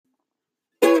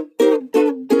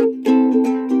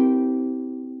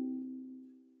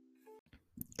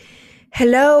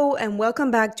Hello and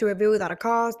welcome back to Review Without a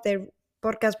Cause, the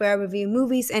podcast where I review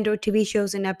movies and or TV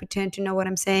shows and I pretend to know what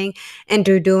I'm saying and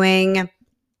or doing.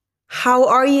 How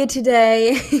are you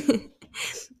today?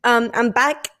 I'm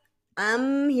back.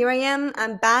 Here I am.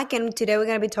 I'm back and today we're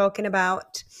gonna be talking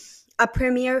about a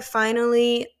premiere,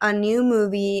 finally, a new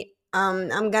movie.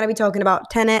 I'm gonna be talking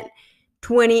about Tenet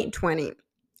 2020.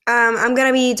 I'm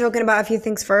gonna be talking about a few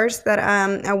things first that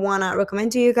I wanna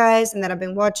recommend to you guys and that I've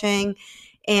been watching,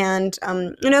 and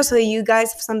so you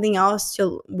guys have something else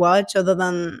to watch other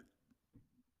than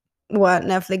what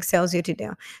Netflix tells you to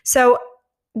do. So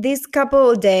these couple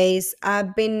of days,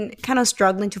 I've been kind of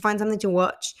struggling to find something to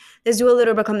watch. Let's do a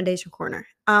little recommendation corner.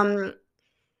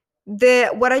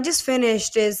 The what I just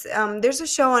finished is there's a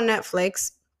show on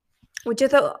Netflix which I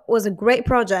thought was a great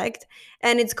project,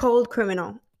 and it's called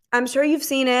Criminal. I'm sure you've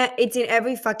seen it. It's in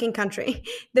every fucking country.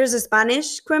 There's a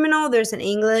Spanish criminal, there's an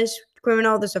English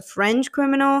criminal, there's a French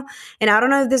criminal, and I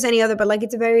don't know if there's any other, but like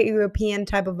it's a very European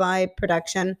type of vibe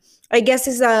production. I guess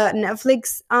it's a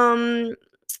Netflix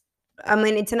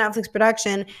it's a Netflix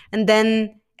production, and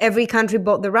then every country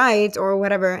bought the rights or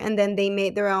whatever, and then they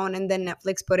made their own, and then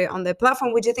Netflix put it on the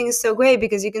platform, which I think is so great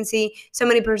because you can see so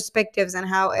many perspectives and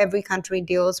how every country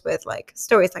deals with like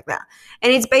stories like that.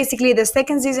 And it's basically the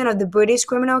second season of the British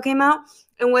Criminal came out,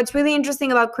 and what's really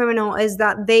interesting about Criminal is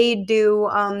that they do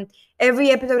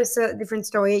every episode is a different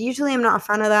story. Usually, I'm not a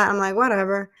fan of that. I'm like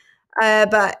whatever,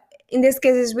 but in this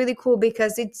case, it's really cool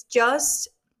because it's just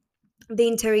the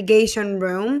interrogation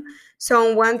room.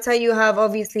 So on one side you have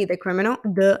obviously the criminal,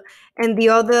 and the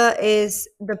other is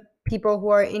the people who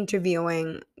are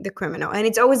interviewing the criminal, and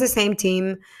it's always the same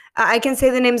team. I can say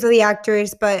the names of the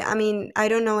actors, but I mean I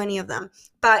don't know any of them.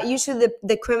 But usually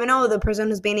the criminal, the person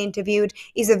who's being interviewed,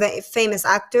 is a very famous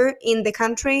actor in the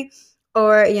country.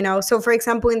 Or so for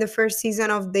example, in the first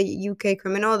season of the UK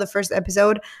Criminal, the first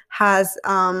episode has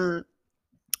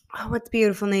what's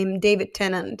beautiful name, David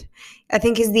Tennant. I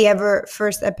think he's the ever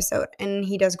first episode, and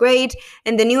he does great.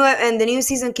 And the new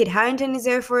season, Kit Harington is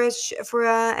there for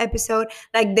a episode.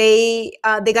 Like the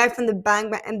guy from the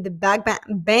Bang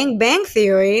Bang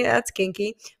Theory, that's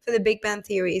kinky. For the Big Bang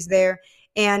Theory is there,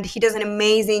 and he does an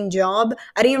amazing job.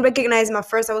 I didn't recognize him at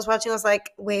first. I was watching, I was like,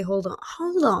 wait, hold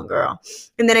on, girl.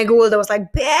 And then I googled. I was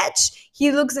like, bitch,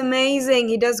 he looks amazing.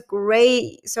 He does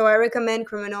great. So I recommend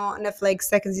Criminal on Netflix,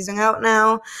 second season out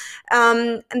now.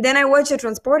 And then I watched a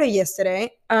Transporter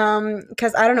yesterday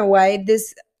because I don't know why.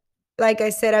 This, like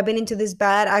I said, I've been into these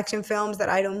bad action films that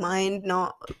I don't mind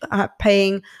not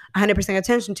paying 100%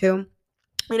 attention to.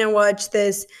 And I watched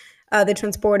this, The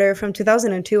Transporter from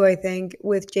 2002, I think,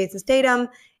 with Jason Statham.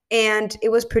 And it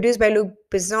was produced by Luc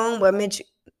Besson, which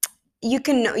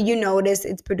you notice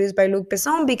it's produced by Luc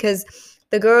Besson because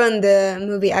the girl in the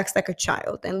movie acts like a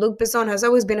child, and Luc Besson has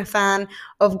always been a fan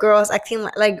of girls acting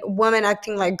like women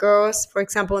acting like girls. For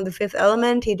example, in The Fifth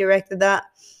Element, he directed that.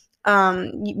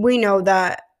 We know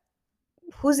that.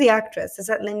 Who's the actress? Is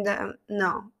that Linda?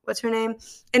 No, what's her name?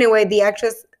 Anyway, the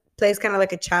actress plays kind of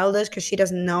like a childish because she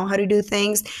doesn't know how to do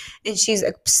things, and she's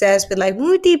obsessed with like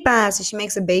multipass, and she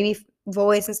makes a baby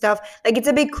voice and stuff. Like it's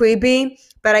a bit creepy,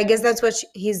 but I guess that's what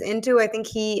he's into. I think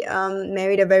he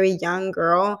married a very young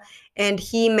girl, and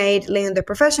he made Leon the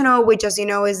Professional, which, as you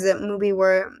know, is a movie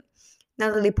where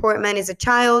Natalie Portman is a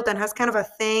child and has kind of a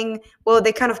thing. Well,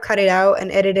 they kind of cut it out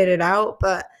and edited it out,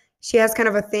 but she has kind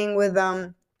of a thing with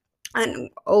an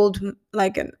old,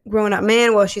 like a grown-up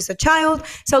man while she's a child.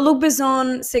 So Luc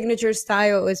Besson's signature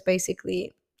style is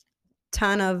basically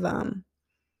ton of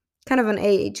kind of an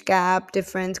age gap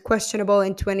difference, questionable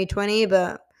in 2020,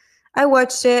 but I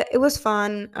watched it. It was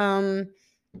fun.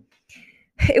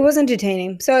 It was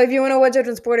entertaining. So if you want to watch a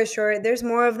Transporter short, there's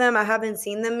more of them. I haven't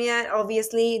seen them yet.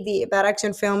 Obviously, the bad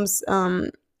action films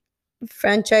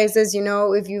franchises,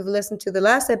 if you've listened to the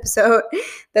last episode,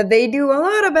 that they do a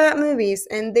lot of bad movies,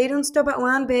 and they don't stop at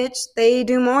one, bitch. They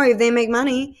do more if they make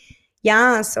money.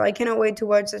 Yeah, so I cannot wait to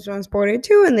watch the Transporter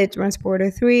 2 and the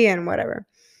Transporter 3 and whatever.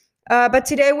 But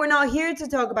today we're not here to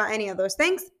talk about any of those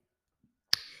things.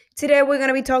 Today we're going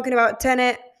to be talking about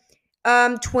Tenet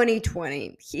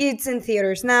 2020. It's in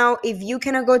theaters now. If you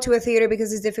cannot go to a theater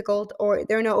because it's difficult or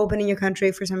they're not open in your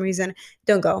country for some reason,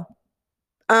 don't go.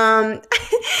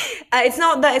 It's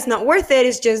not that it's not worth it.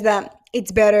 It's just that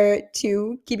it's better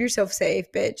to keep yourself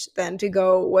safe, bitch, than to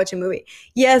go watch a movie.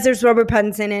 Yes, there's Robert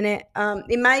Pattinson in it.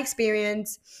 In my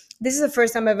experience, this is the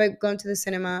first time I've ever gone to the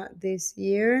cinema this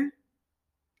year.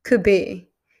 Could be.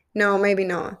 No, maybe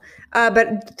not.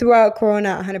 But throughout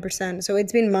Corona, 100%. So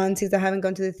it's been months since I haven't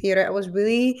gone to the theater. I was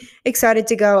really excited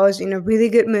to go. I was in a really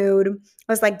good mood.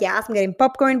 I was like, yes, I'm getting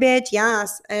popcorn, bitch.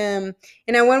 Yes. And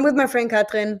I went with my friend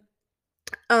Catherine.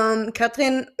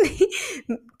 Catherine,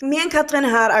 me and Catherine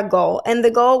had a goal, and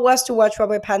the goal was to watch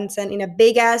Robert Pattinson in a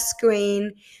big ass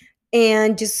screen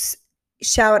and just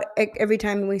shout every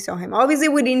time we saw him. Obviously,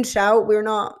 we didn't shout. We're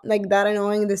not like that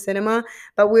annoying in the cinema,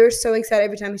 but we were so excited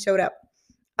every time he showed up.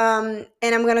 And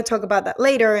I'm gonna talk about that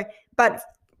later. But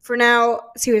for now,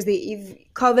 seriously,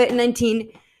 if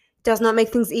COVID-19 does not make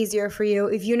things easier for you,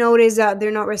 if you notice that they're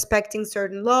not respecting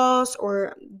certain laws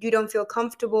or you don't feel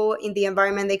comfortable in the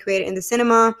environment they created in the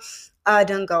cinema,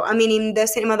 don't go. I mean, in the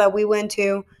cinema that we went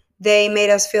to, they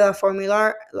made us fill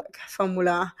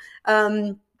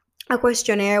um, a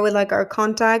questionnaire with like our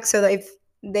contacts, so that if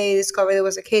they discovered there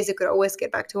was a case, they could always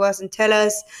get back to us and tell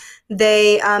us.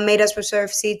 They made us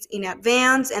reserve seats in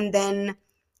advance, and then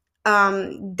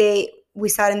they we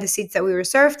sat in the seats that we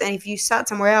reserved. And if you sat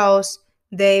somewhere else,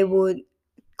 they would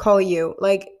call you.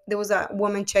 Like there was a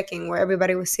woman checking where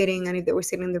everybody was sitting and if they were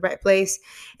sitting in the right place.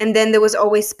 And then there was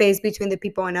always space between the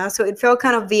people and us, so it felt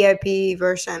kind of VIP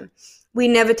version. We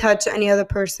never touched any other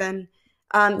person.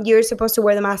 You're supposed to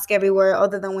wear the mask everywhere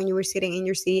other than when you were sitting in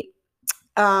your seat.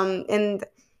 And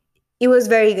it was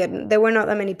very good. There were not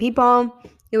that many people.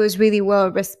 It was really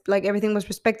well, like everything was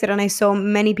respected, and I saw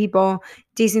many people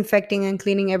disinfecting and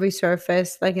cleaning every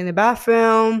surface, like in the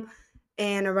bathroom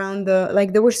and around the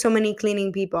like. There were so many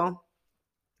cleaning people,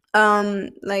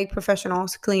 like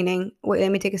professionals cleaning. Wait, let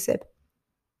me take a sip.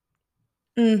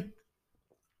 Mm,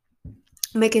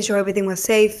 making sure everything was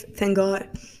safe. Thank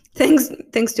God.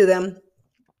 Thanks to them.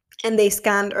 And they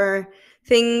scanned our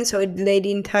thing so they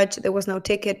didn't touch. There was no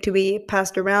ticket to be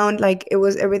passed around. Like it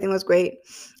was, everything was great.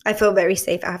 I feel very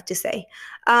safe, I have to say.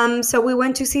 So we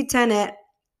went to see Tenet.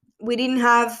 We didn't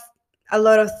have a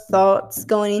lot of thoughts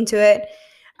going into it.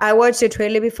 I watched the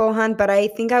trailer beforehand, but I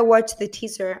think I watched the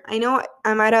teaser. I know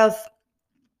I might have.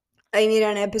 I made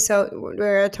an episode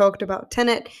where I talked about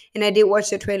Tenet, and I did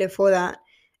watch the trailer for that.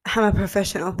 I'm a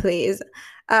professional, please.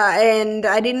 And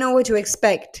I didn't know what to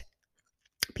expect.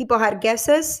 People had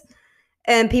guesses,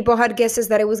 and people had guesses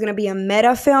that it was going to be a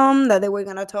meta film, that they were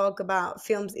going to talk about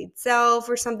films itself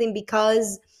or something,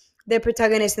 because the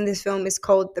protagonist in this film is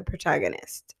called the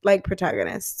protagonist, like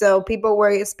protagonist. So people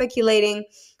were speculating,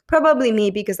 probably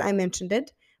me because I mentioned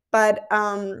it, but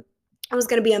it was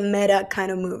going to be a meta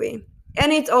kind of movie.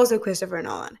 And it's also Christopher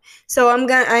Nolan. So I'm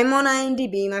on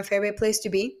IMDb, my favorite place to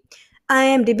be.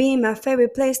 IMDb, my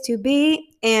favorite place to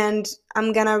be, and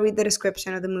I'm going to read the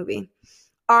description of the movie.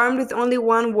 Armed with only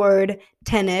one word,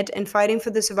 Tenet, and fighting for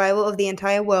the survival of the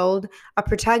entire world, a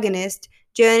protagonist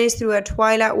journeys through a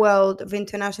twilight world of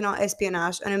international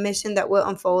espionage on a mission that will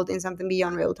unfold in something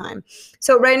beyond real time.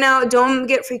 So right now, don't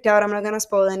get freaked out. I'm not going to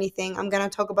spoil anything. I'm going to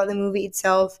talk about the movie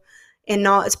itself and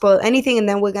not spoil anything, and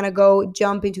then we're going to go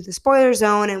jump into the spoiler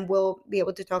zone and we'll be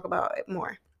able to talk about it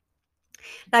more.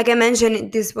 Like I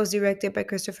mentioned, this was directed by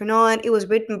Christopher Nolan. It was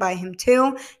written by him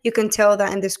too. You can tell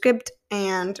that in the script,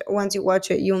 and once you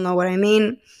watch it, you'll know what I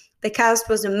mean. The cast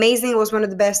was amazing. It was one of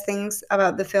the best things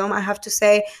about the film, I have to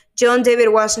say. John David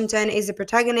Washington is the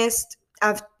protagonist.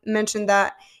 I've mentioned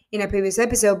that in a previous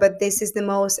episode, but this is the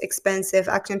most expensive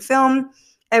action film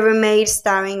ever made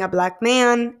starring a black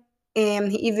man.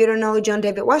 And if you don't know John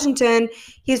David Washington,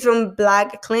 he's from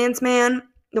Black Klansman.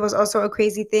 There was also a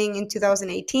crazy thing in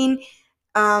 2018.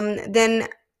 Then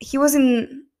he was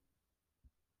in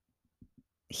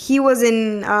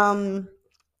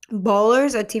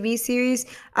Ballers, a TV series.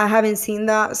 I haven't seen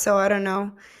that, so I don't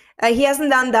know. He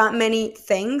hasn't done that many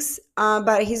things,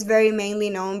 but he's very mainly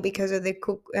known because of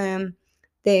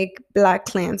the Black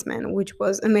Klansman, which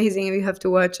was amazing. If you have to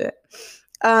watch it.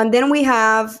 Then we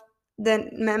have the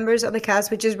members of the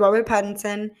cast, which is Robert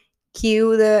Pattinson.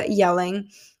 Cue the yelling.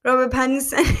 Robert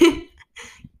Pattinson.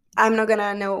 I'm not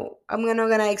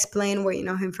gonna explain where you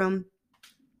know him from.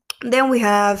 Then we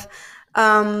have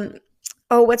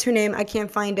what's her name? I can't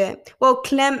find it. Well,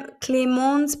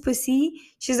 Clémence Pussy.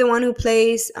 She's the one who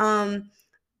plays Belle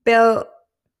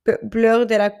Bleu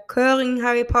de la Cour in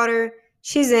Harry Potter.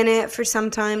 She's in it for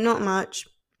some time, not much.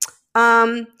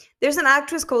 There's an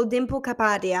actress called Dimple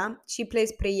Kapadia. She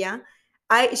plays Priya.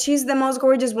 She's the most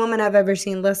gorgeous woman I've ever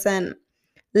seen. Listen.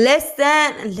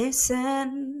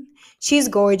 She's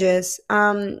gorgeous.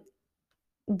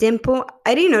 Dimple.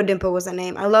 I didn't know Dimple was a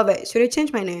name. I love it. Should I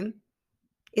change my name?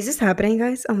 Is this happening,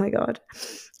 guys? Oh my god.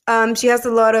 She has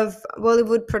a lot of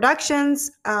Bollywood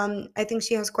productions. I think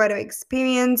she has quite an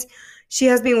experience. She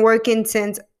has been working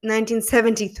since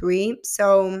 1973,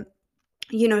 so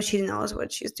you know she knows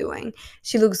what she's doing.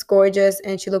 She looks gorgeous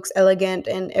and she looks elegant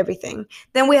and everything.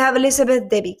 Then we have Elizabeth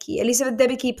Debicki. Elizabeth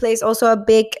Debicki plays also a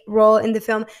big role in the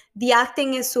film. The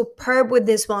acting is superb with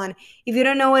this one. If you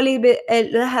don't know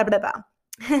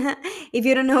If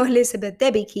you don't know Elizabeth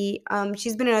Debicki,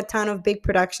 she's been in a ton of big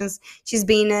productions. She's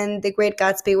been in The Great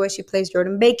Gatsby, where she plays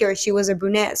Jordan Baker. She was a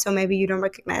brunette, so maybe you don't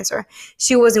recognize her.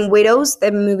 She was in Widows,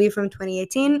 the movie from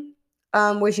 2018,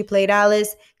 where she played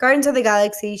Alice. Guardians of the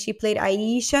Galaxy, she played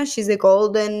Aisha. She's the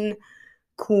Golden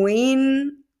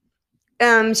Queen.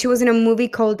 She was in a movie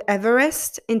called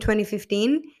Everest in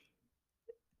 2015.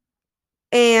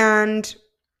 And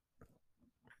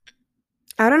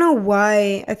I don't know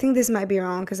why. I think this might be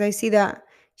wrong because I see that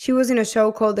she was in a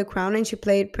show called The Crown and she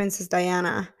played Princess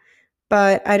Diana.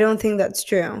 But I don't think that's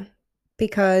true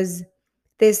because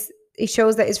this it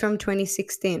shows that it's from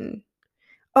 2016.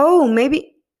 Oh,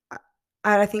 maybe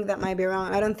I think that might be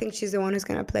wrong. I don't think she's the one who's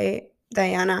gonna play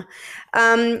Diana.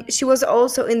 She was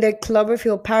also in the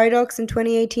Cloverfield Paradox in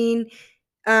 2018,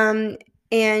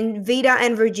 and Vida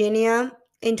and Virginia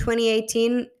in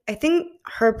 2018. I think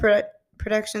her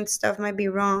production stuff might be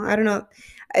wrong. I don't know.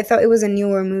 I thought it was a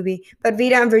newer movie, but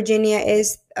Vida and Virginia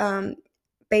is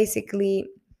basically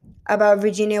about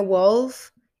Virginia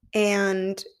Woolf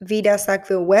and Vida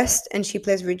Sackville West, and she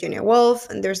plays Virginia Woolf,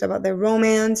 and there's about their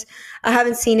romance. I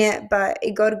haven't seen it, but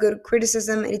it got good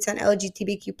criticism. It's an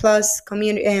LGBTQ plus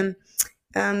community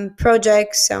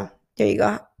project, so there you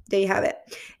go. There you have it.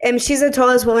 And she's the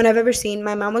tallest woman I've ever seen.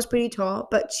 My mom was pretty tall,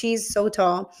 but she's so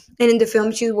tall. And in the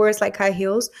film, she wears like high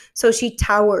heels, so she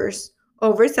towers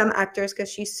over some actors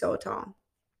because she's so tall.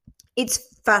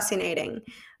 It's fascinating.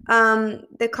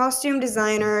 The costume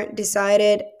designer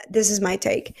decided, this is my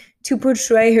take, to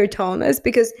portray her tallness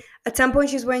because at some point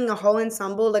she's wearing a whole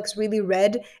ensemble, like really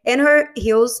red, and her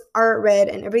heels are red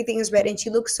and everything is red, and she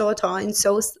looks so tall and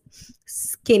so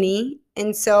skinny.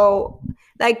 And so,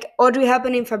 like Audrey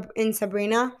Hepburn in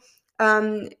Sabrina,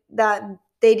 that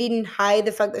they didn't hide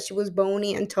the fact that she was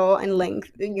bony and tall and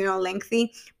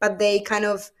lengthy, but they kind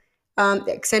of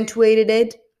accentuated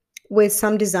it with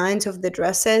some designs of the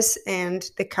dresses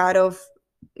and the cut of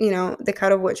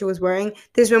what she was wearing.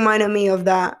 This reminded me of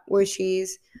that, where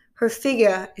her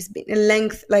figure is being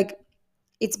length, like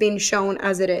it's being shown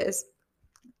as it is.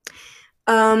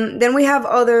 Then we have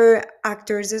other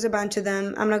actors. There's a bunch of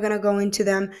them. I'm not gonna go into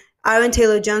them. Aaron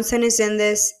Taylor Johnson is in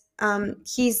this.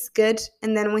 He's good.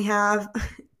 And then we have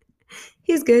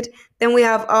he's good. Then we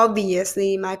have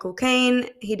obviously Michael Caine.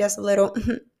 He does a little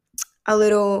a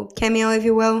little cameo, if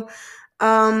you will.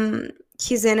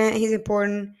 He's in it. He's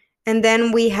important. And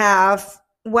then we have,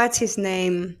 what's his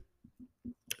name?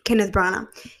 Kenneth Branagh.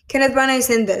 Kenneth Branagh is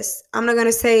in this. I'm not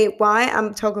gonna say why.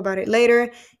 I'm talk about it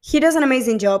later. He does an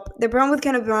amazing job. The problem with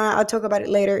Kenneth Branagh, I'll talk about it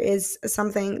later, is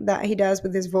something that he does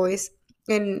with his voice.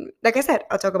 And like I said,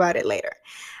 I'll talk about it later.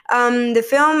 The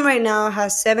film right now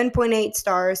has 7.8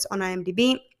 stars on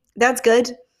IMDb. That's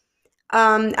good.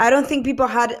 I don't think people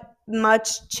had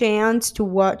much chance to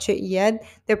watch it yet.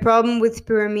 The problem with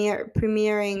premiering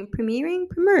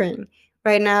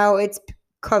right now, it's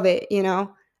COVID,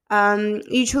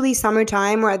 usually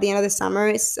summertime or at the end of the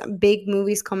summer, big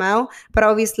movies come out. But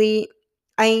obviously,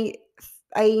 I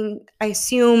I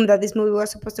assume that this movie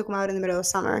was supposed to come out in the middle of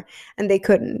summer, and they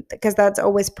couldn't because that's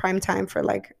always prime time for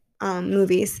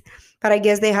movies. But I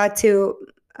guess they had to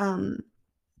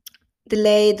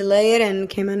delay it, and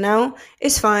came out now.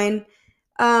 It's fine.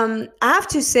 I have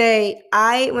to say,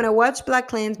 when I watched Black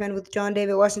Klansman with John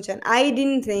David Washington, I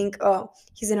didn't think, oh,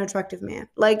 he's an attractive man.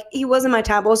 Like, he wasn't my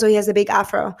type. Also, he has a big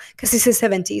afro because he's his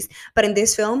 70s. But in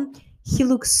this film, he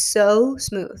looks so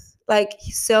smooth. Like,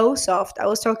 he's so soft. I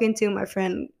was talking to my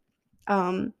friend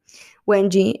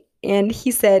Wenji, and he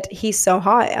said he's so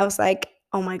hot. I was like,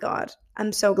 oh my God,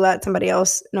 I'm so glad somebody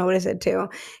else noticed it too.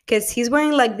 Because he's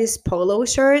wearing like these polo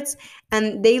shirts,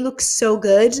 and they look so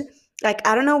good. Like,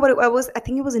 I don't know what it was. I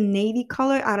think it was a navy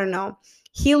color. I don't know.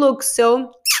 He looks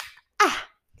so,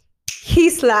 he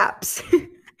slaps.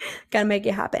 Gotta make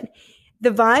it happen. The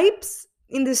vibes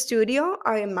in the studio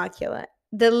are immaculate.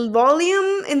 The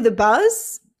volume in the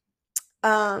bus,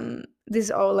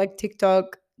 these are all like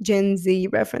TikTok Gen Z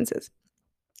references.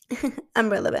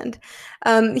 I'm relevant.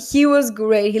 He was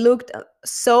great. He looked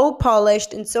so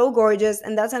polished and so gorgeous.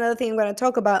 And that's another thing I'm going to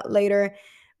talk about later,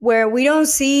 where we don't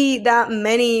see that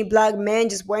many black men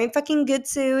just wearing fucking good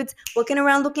suits, walking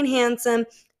around looking handsome,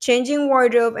 changing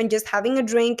wardrobe, and just having a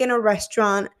drink in a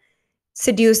restaurant,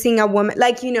 seducing a woman.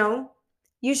 Like,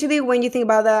 usually when you think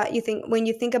about that, when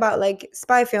you think about like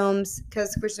spy films,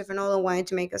 because Christopher Nolan wanted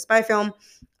to make a spy film,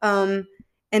 and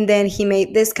then he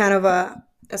made this kind of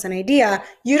as an idea,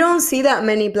 you don't see that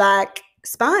many black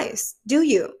spies, do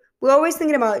you? We're always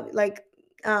thinking about like,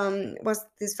 what's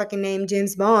this fucking name,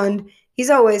 James Bond. He's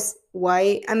always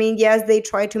white. I mean, yes, they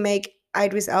tried to make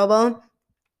Idris Elba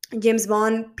James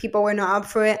Bond. People were not up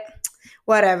for it.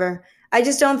 Whatever. I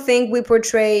just don't think we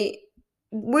portray.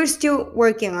 We're still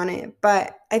working on it,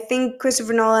 but I think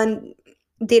Christopher Nolan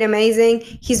did amazing.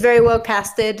 He's very well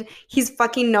casted. He's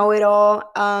fucking know it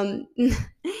all.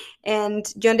 And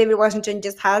John David Washington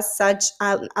just has such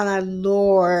an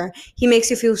allure. He makes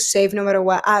you feel safe no matter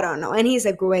what. I don't know, and he's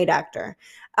a great actor.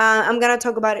 I'm gonna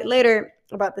talk about it later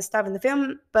about the stuff in the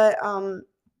film, but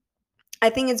I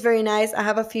think it's very nice. I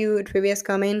have a few trivia's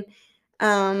coming,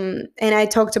 and I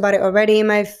talked about it already in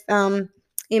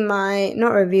my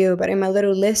not review, but in my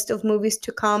little list of movies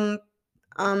to come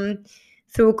um,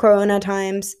 through Corona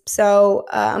times. So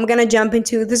I'm gonna jump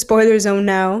into the spoiler zone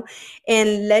now,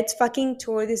 and let's fucking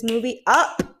tour this movie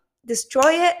up,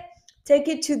 destroy it, take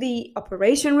it to the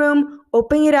operation room,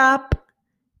 open it up,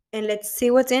 and let's see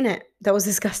what's in it. That was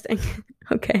disgusting.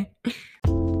 Okay.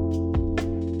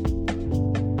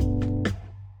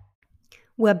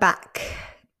 We're back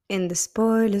in the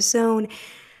spoiler zone.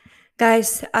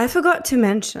 Guys, I forgot to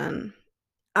mention,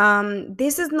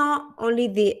 this is not only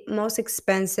the most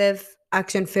expensive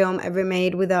action film ever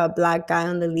made with a black guy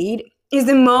on the lead. It's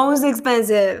the most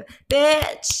expensive,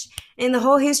 bitch. In the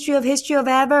whole history of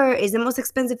ever, is the most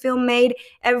expensive film made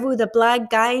ever with a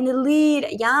black guy in the lead.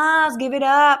 Yes, give it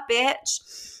up,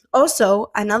 bitch.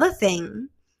 Also, another thing,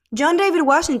 John David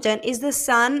Washington is the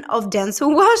son of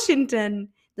Denzel Washington.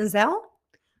 Denzel?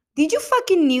 Did you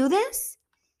fucking knew this?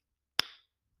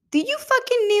 Did you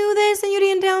fucking knew this and you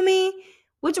didn't tell me?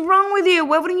 What's wrong with you?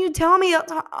 Why wouldn't you tell me?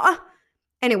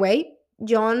 Anyway,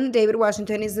 John David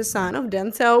Washington is the son of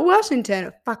Denzel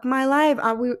Washington. Fuck my life.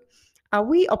 Are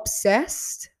we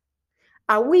obsessed?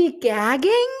 Are we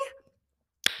gagging?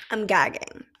 I'm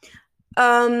gagging.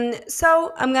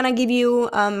 So I'm gonna give you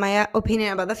my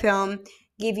opinion about the film,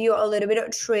 give you a little bit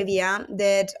of trivia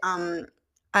that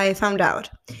I found out.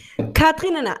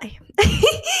 Catherine and I,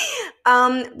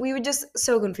 we were just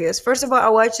so confused. First of all, I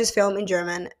watched this film in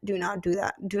German. Do not do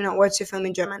that. Do not watch the film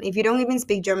in German. If you don't even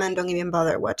speak German, don't even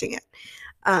bother watching it.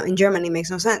 In German, it makes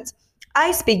no sense.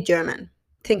 I speak German.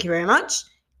 Thank you very much.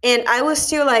 And I was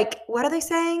still like, what are they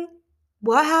saying?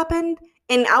 What happened?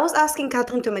 And I was asking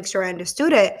Catherine to make sure I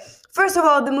understood it. First of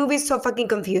all, the movie is so fucking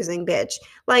confusing, bitch.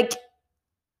 Like,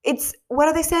 it's, what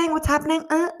are they saying? What's happening?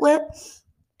 What?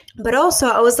 But also,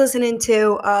 I was listening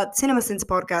to Cinema Sins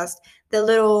podcast, the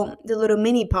little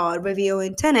mini pod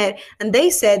reviewing Tenet, and they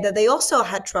said that they also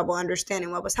had trouble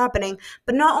understanding what was happening,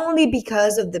 but not only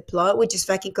because of the plot, which is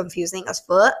fucking confusing as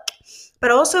fuck,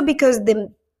 but also because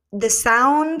the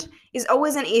sound is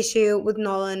always an issue with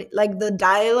Nolan. Like the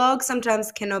dialogue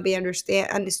sometimes cannot be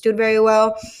understood very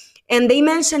well, and they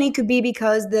mentioned it could be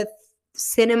because the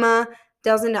cinema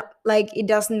doesn't it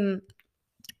doesn't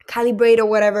calibrate or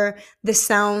whatever the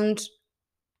sound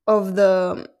of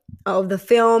the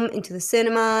film into the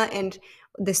cinema and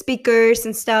the speakers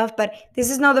and stuff. But this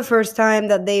is not the first time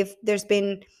that there's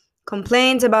been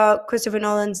complaints about Christopher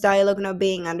Nolan's dialogue not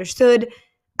being understood.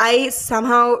 I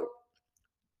somehow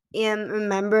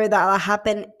remember that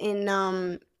happened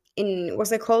in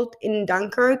what's it called, in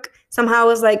Dunkirk. Somehow I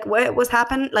was like, what's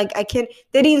happened? Like, I can't,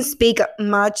 they didn't speak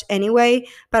much anyway,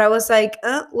 but I was like,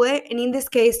 what? And in this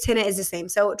case, Tenet is the same,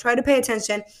 so try to pay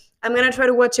attention. I'm gonna try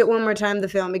to watch it one more time, the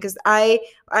film, because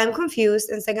I'm confused,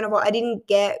 and second of all, I didn't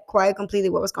get quite completely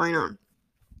what was going on.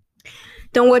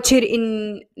 Don't watch it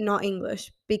in not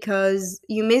English, because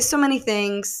you miss so many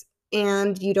things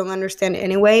and you don't understand it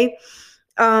anyway.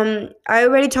 I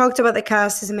already talked about the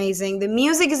cast is amazing. The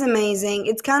music is amazing.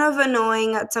 It's kind of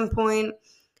annoying at some point.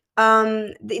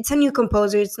 It's a new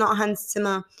composer. It's not Hans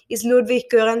Zimmer. It's Ludwig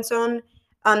Göransson.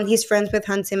 He's friends with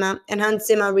Hans Zimmer, and Hans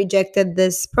Zimmer rejected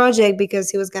this project because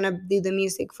he was gonna do the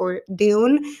music for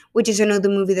Dune, which is another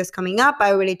movie that's coming up.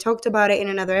 I already talked about it in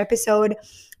another episode.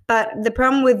 But the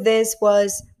problem with this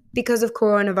was because of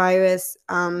coronavirus,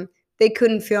 they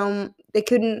couldn't film.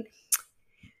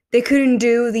 They couldn't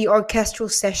do the orchestral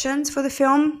sessions for the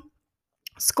film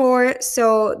score,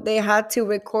 so they had to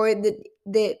record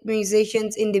the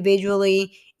musicians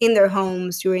individually in their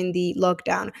homes during the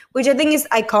lockdown, which I think is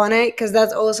iconic because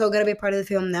that's also going to be part of the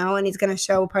film now, and it's going to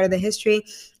show part of the history.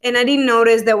 And I didn't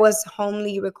notice that was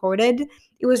homely recorded.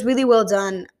 It was really well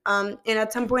done. And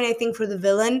at some point, I think for the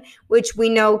villain, which we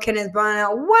know Kenneth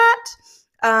Branagh,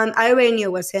 I already knew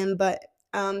it was him, but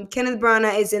Kenneth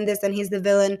Branagh is in this, and he's the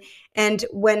villain. And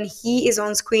when he is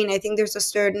on screen, I think there's a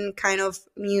certain kind of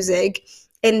music,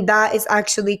 and that is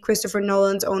actually Christopher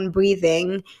Nolan's own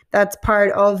breathing. That's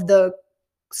part of the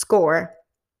score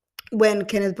when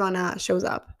Kenneth Branagh shows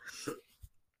up.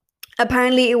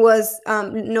 Apparently, it was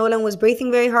Nolan was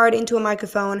breathing very hard into a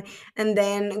microphone, and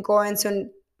then Goranson,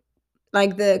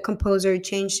 like the composer,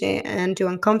 changed it into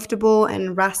uncomfortable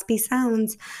and raspy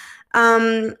sounds.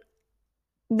 Um,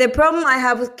 The problem I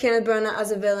have with Kenneth Branagh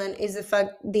as a villain is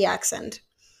the accent.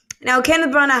 Now,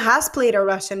 Kenneth Branagh has played a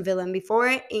Russian villain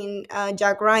before in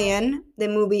Jack Ryan, the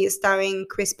movie starring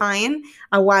Chris Pine,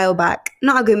 a while back.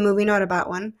 Not a good movie, not a bad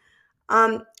one.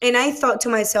 And I thought to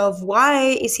myself,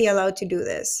 why is he allowed to do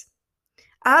this?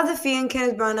 I have the feeling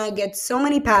Kenneth Branagh gets so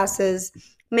many passes,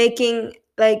 making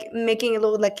it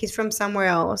look like he's from somewhere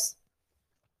else.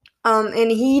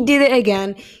 And he did it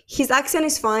again. His accent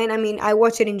is fine. I mean, I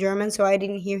watched it in German, so I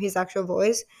didn't hear his actual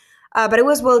voice. But it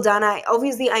was well done.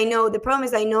 I know the problem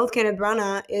is I know Kenneth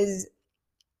Branagh is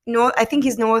North. I think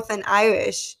he's Northern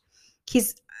Irish.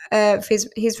 He's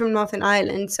he's from Northern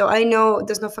Ireland, so I know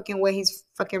there's no fucking way he's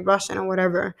fucking Russian or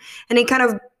whatever. And it kind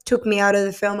of took me out of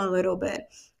the film a little bit.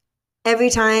 Every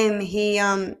time he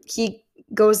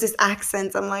goes this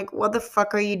accent, I'm like, what the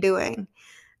fuck are you doing?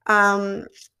 Um,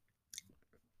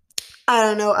 I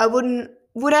don't know. I wouldn't.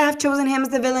 Would I have chosen him as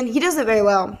the villain? He does it very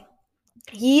well.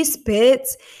 He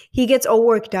spits. He gets all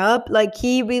worked up. Like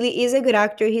he really is a good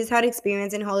actor. He's had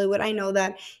experience in Hollywood. I know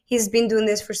that he's been doing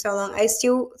this for so long. I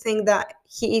still think that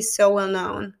he is so well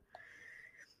known,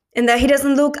 and that he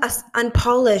doesn't look as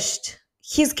unpolished.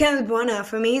 He's Kenneth Branagh.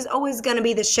 For me, he's always gonna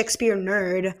be the Shakespeare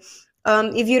nerd.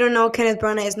 If you don't know, Kenneth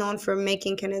Branagh is known for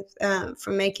making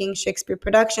Shakespeare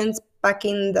productions back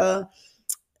in the,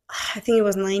 I think it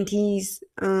was 90s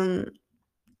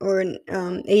or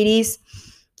 80s.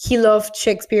 He loved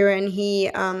Shakespeare,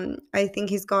 and I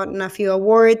think he's gotten a few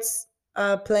awards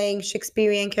playing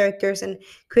Shakespearean characters and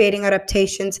creating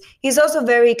adaptations. He's also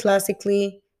very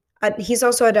classically. He's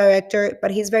also a director, but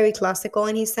he's very classical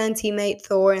in his sense. He made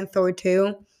Thor and Thor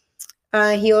 2.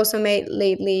 He also made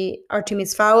lately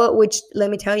Artemis Fowl, which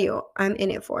let me tell you, I'm in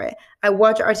it for it. I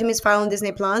watched Artemis Fowl on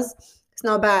Disney Plus. It's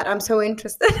not bad. I'm so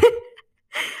interested.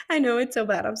 I know it's so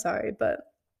bad. I'm sorry, but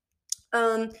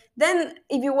then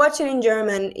if you watch it in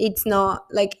German, it's not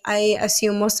like I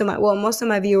assume most of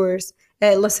my viewers,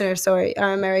 listeners, sorry,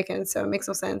 are American, so it makes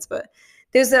no sense. But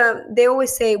they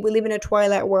always say we live in a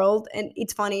Twilight world, and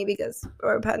it's funny because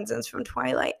Robert Pattinson's from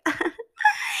Twilight.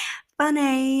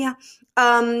 Funny.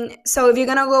 So if you're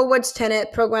gonna go watch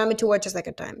Tenet, program it to watch a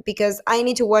second time because I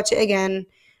need to watch it again.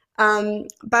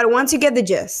 But once you get the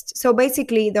gist, so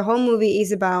basically the whole movie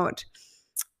is about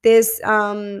this.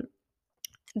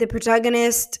 The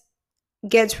protagonist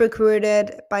gets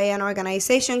recruited by an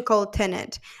organization called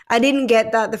Tenet. I didn't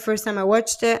get that the first time I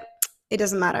watched it. It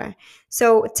doesn't matter.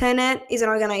 So Tenet is an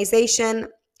organization,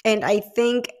 and I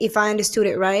think if I understood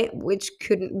it right, which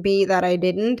couldn't be that I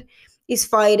didn't, is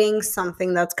fighting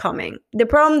something that's coming.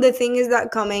 The thing is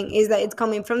that coming is that it's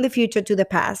coming from the future to the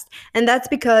past. And that's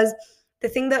because the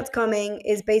thing that's coming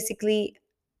is basically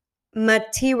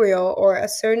material or a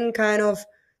certain kind of,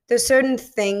 there's certain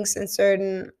things and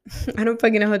certain I don't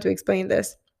fucking know how to explain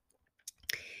this.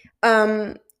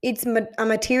 It's a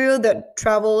material that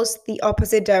travels the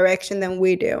opposite direction than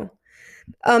we do.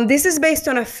 This is based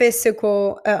on a theory.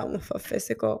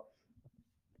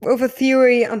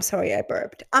 I'm sorry, I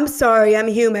burped. I'm sorry, I'm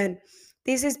human.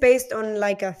 This is based on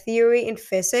like a theory in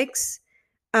physics.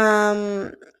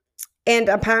 Um, and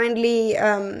apparently,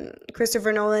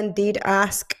 Christopher Nolan did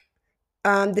ask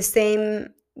the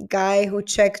same guy who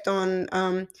checked on.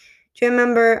 Do you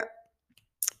remember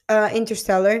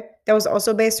Interstellar? That was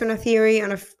also based on a theory,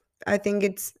 I think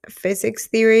it's a physics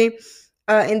theory.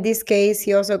 In this case,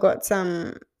 he also got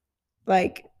some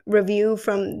like review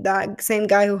from that same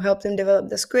guy who helped him develop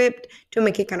the script to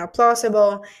make it kind of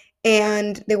plausible.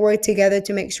 And they worked together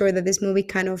to make sure that this movie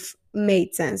kind of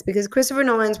made sense because Christopher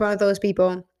Nolan's one of those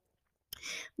people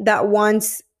that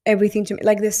wants everything to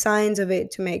like the signs of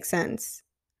it to make sense.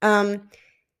 Um,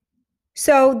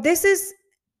 so this is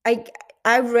I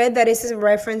I've read that this is a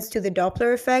reference to the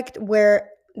Doppler effect where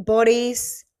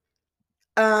bodies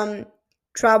um,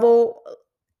 travel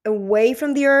away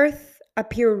from the Earth,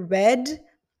 appear red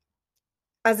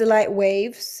as the light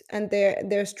waves, and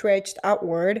they're stretched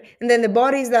outward, and then the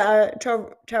bodies that are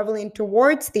traveling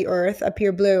towards the Earth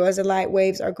appear blue as the light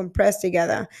waves are compressed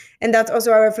together. And that's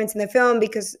also a reference in the film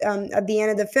because at the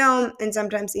end of the film, and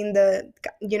sometimes in the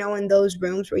in those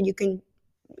rooms where you can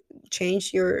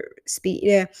change your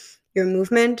speed, your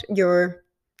movement, your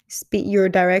speed, your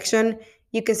direction,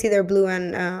 you can see they're blue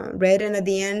and red, and at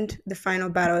the end the final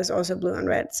battle is also blue and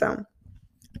red. So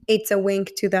it's a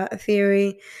wink to that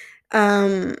theory.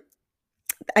 um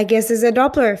I guess it's a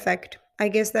Doppler effect. I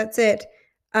guess that's it.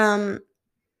 um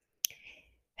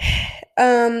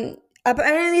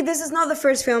Apparently this is not the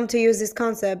first film to use this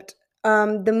concept.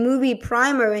 The movie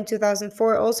Primer in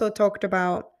 2004 also talked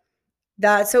about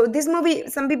that. So this movie,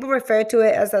 some people refer to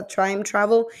it as a time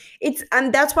travel. It's,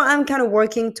 and that's what I'm kind of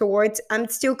working towards. I'm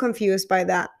still confused by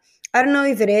that. I don't know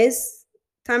if it is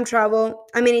time travel.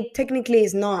 I mean, it technically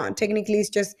is not. Technically, it's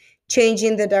just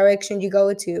changing the direction you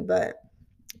go to, but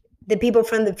the people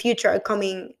from the future are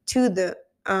coming to the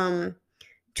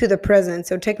present.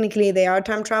 So technically they are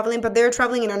time traveling, but they're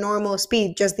traveling in a normal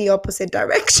speed, just the opposite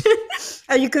direction.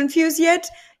 Are you confused yet?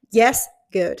 Yes,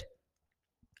 good.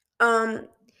 Um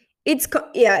it's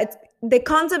the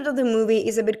concept of the movie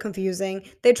is a bit confusing.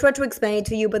 They try to explain it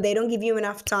to you, but they don't give you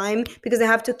enough time because they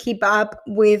have to keep up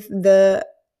with the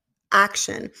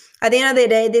action. At the end of the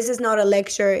day, this is not a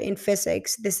lecture in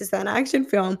physics. This is an action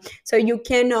film. So you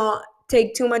cannot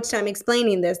take too much time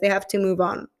explaining this. They have to move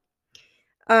on.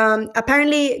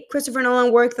 Apparently, Christopher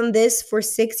Nolan worked on this for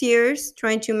 6 years,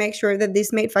 trying to make sure that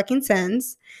this made fucking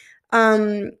sense.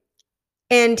 Um,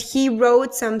 and he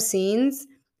wrote some scenes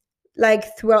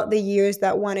like throughout the years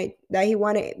that he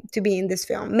wanted to be in this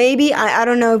film. Maybe I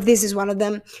don't know if this is one of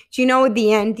them. Do you know at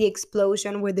the end the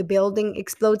explosion where the building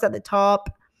explodes at the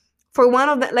top? For one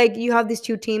of the, like, you have these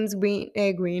two teams,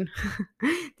 green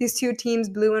these two teams,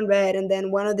 blue and red, and then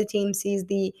one of the teams sees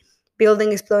the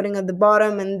building exploding at the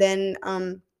bottom, and then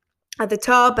at the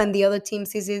top, and the other team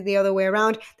sees it the other way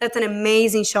around. That's an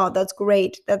amazing shot. That's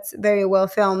great. That's very well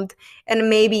filmed. And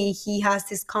maybe he has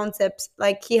this concept,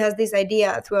 like he has this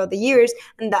idea throughout the years,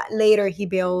 and that later he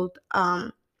built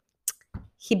the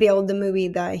movie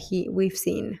that he we've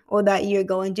seen or that you're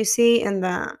going to see, and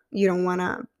that you don't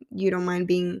mind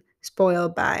being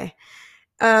spoiled by.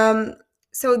 Um,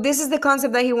 so this is the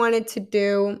concept that he wanted to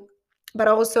do, but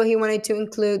also he wanted to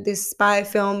include this spy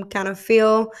film kind of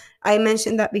feel. I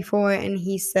mentioned that before, and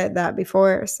he said that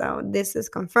before, so this is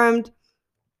confirmed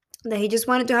that he just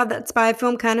wanted to have that spy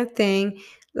film kind of thing,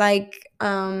 like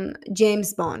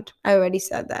James Bond. I already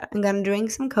said that. I'm gonna drink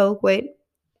some Coke. Wait.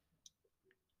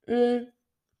 Mm,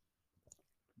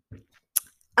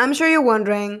 I'm sure you're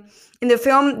wondering. In the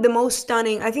film, the most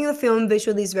stunning. I think the film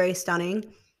visually is very stunning.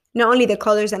 Not only the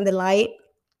colors and the light,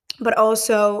 but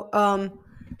also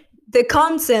the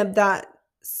concept that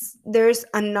there's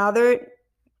other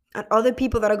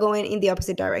people that are going in the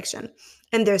opposite direction,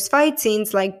 and there's fight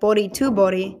scenes like body to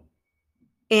body,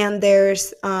 and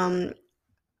there's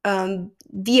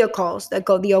vehicles that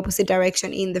go the opposite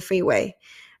direction in the freeway.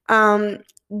 um,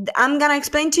 I'm gonna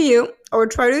explain to you, or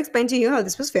try to explain to you, how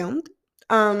this was filmed.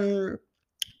 Um,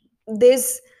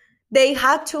 this they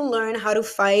had to learn how to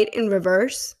fight in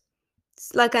reverse.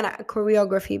 It's like a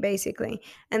choreography basically,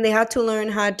 and they had to learn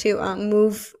how to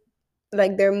move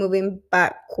like they're moving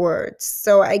backwards.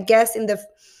 So I guess in the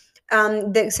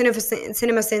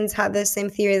cinema sins had the same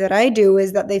theory that I do,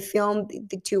 is that they filmed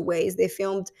the two ways. They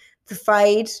filmed the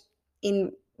fight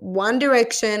in one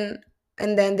direction,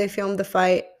 and then they filmed the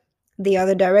fight the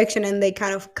other direction, and they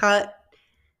kind of cut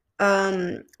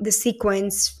the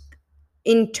sequence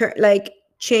like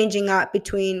changing up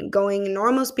between going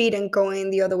normal speed and going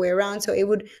the other way around, so it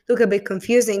would look a bit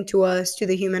confusing to us, to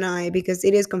the human eye, because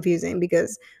it is confusing.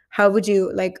 Because how would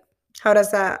you like how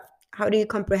does that how do you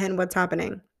comprehend what's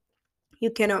happening? You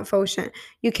cannot function.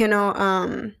 You cannot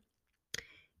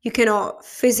you cannot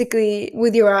physically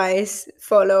with your eyes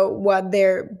follow what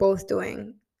they're both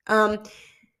doing. Um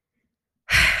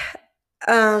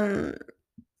um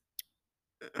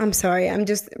I'm sorry, I'm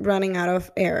just running out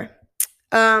of air.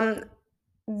 um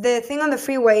the thing on the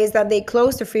freeway is that they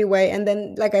closed the freeway, and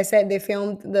then, like I said, they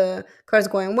filmed the cars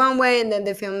going one way, and then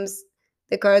they films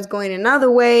the cars going another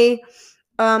way.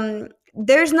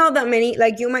 There's not that many,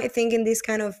 like you might think, in this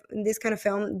kind of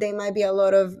film there might be a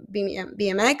lot of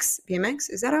BMX.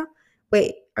 Is that a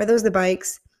wait, are those the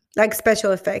bikes? Like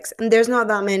special effects, and there's not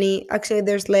that many. Actually,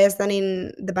 there's less than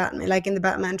in the Batman, like in the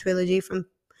Batman trilogy from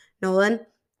Nolan.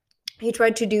 He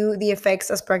tried to do the effects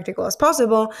as practical as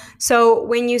possible. So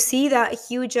when you see that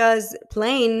huge as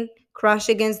plane crash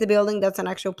against the building, that's an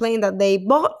actual plane that they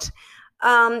bought.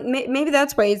 Maybe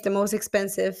that's why it's the most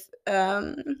expensive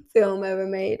film ever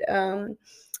made,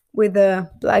 with the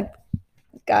black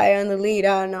guy on the lead.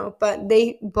 I don't know, but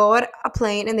they bought a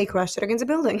plane and they crashed it against a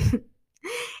building,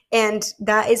 and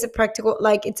that is a practical.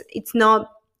 Like it's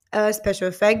not a special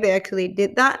effect. They actually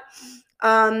did that.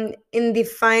 In the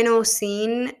final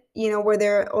scene, where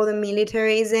there all the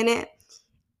militaries in it,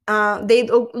 they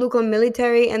look on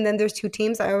military, and then there's two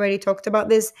teams. I already talked about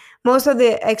this. Most of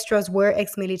the extras were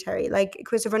ex-military. Like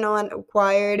Christopher Nolan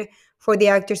required for the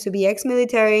actors to be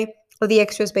ex-military, or the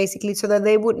extras basically, so that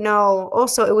they would know.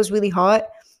 Also, it was really hot,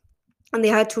 and they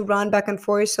had to run back and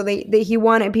forth. So he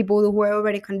wanted people who were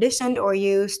already conditioned or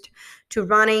used to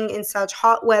running in such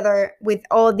hot weather with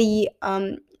all the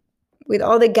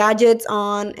gadgets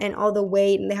on and all the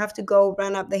weight, and they have to go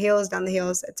run up the hills, down the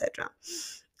hills, etc.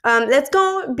 Let's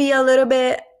go be a little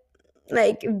bit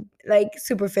like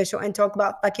superficial and talk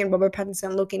about fucking Robert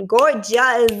Pattinson looking gorgeous.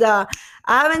 I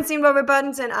haven't seen Robert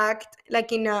Pattinson act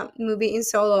like in a movie in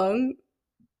so long.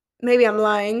 Maybe I'm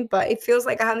lying, but it feels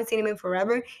like I haven't seen him in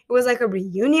forever. It was like a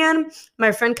reunion.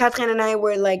 My friend Catherine and I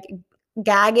were like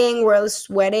gagging, we're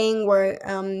sweating, we're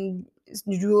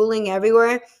drooling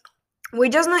everywhere.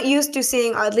 We're just not used to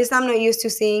seeing, or at least I'm not used to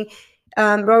seeing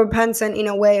Robert Pattinson in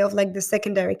a way of like the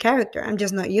secondary character. I'm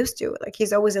just not used to. Like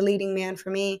he's always a leading man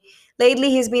for me. Lately,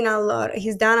 he's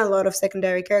done a lot of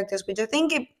secondary characters, which I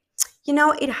think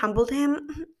it humbled him.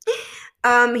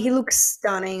 He looks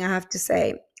stunning, I have to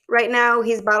say. Right now,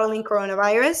 he's battling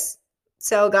coronavirus.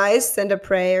 So, guys, send a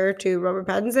prayer to Robert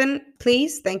Pattinson,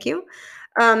 please. Thank you.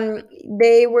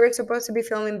 They were supposed to be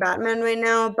filming Batman right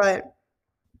now, but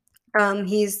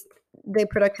he's the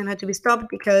production had to be stopped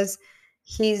because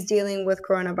he's dealing with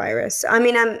coronavirus. I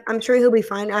mean, I'm sure he'll be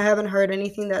fine. I haven't heard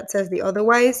anything that says the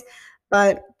otherwise,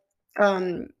 but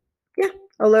um, yeah,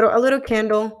 a little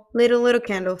candle, little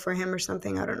candle for him or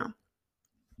something. I don't know.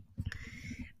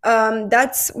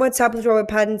 That's what's up with Robert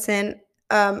Pattinson.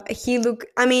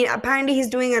 I mean, apparently he's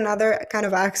doing another kind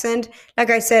of accent.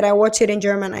 Like I said, I watched it in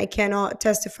German. I cannot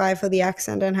testify for the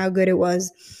accent and how good it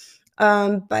was.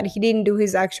 But he didn't do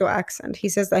his actual accent. He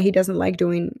says that he doesn't like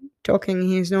talking in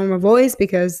his normal voice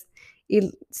because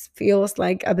it feels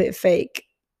like a bit fake.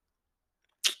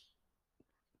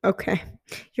 Okay,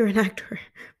 you're an actor,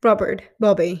 Robert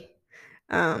Bobby.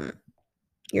 Um,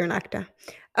 you're an actor.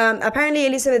 Apparently,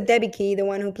 Elizabeth Debicki, the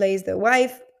one who plays the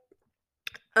wife,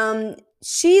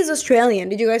 she's Australian.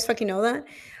 Did you guys fucking know that?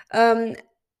 Um,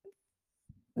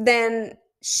 then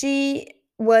she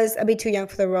was a bit too young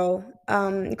for the role.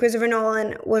 Christopher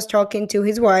Nolan was talking to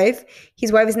his wife.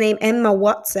 His wife is named Emma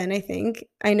Watson, I think.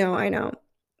 I know.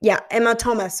 Yeah, Emma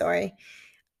Thomas, sorry.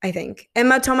 I think.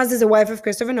 Emma Thomas is the wife of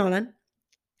Christopher Nolan.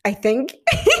 I think.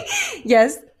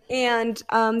 Yes. And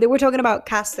they were talking about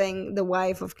casting the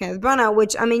wife of Kenneth Branagh,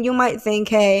 which, I mean, you might think,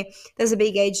 hey, there's a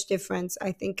big age difference,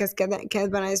 I think, because Kenneth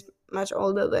Branagh is much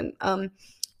older than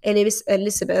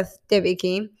Elizabeth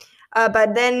Debicki.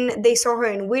 But then they saw her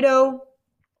in Widow,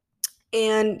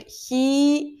 and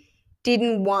he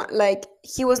didn't want, like,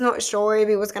 he was not sure if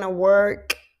it was going to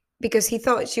work because he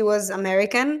thought she was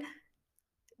American,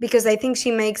 because I think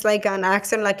she makes like an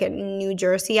accent, like a New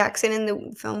Jersey accent in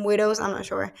the film Widows. I'm not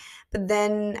sure. But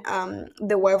then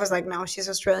the wife was like, no, she's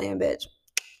Australian, bitch.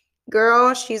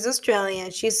 Girl, she's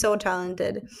Australian. She's so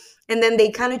talented. And then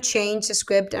they kind of changed the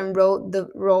script and wrote the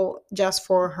role just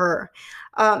for her.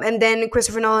 And then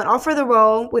Christopher Nolan offered the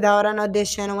role without an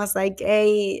audition and was like,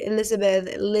 hey,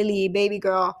 Elizabeth, Lily, baby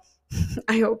girl.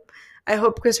 I hope I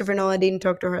hope Christopher Nolan didn't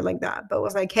talk to her like that, but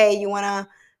was like, hey, you wanna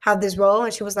have this role?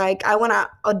 And she was like, I wanna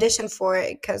audition for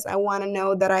it because I wanna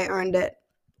know that I earned it.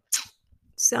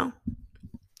 So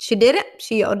she did it.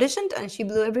 She auditioned and she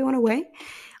blew everyone away.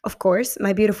 Of course,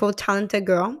 my beautiful, talented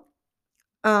girl.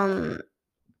 Um,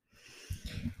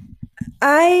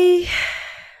 I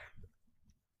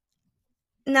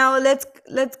now let's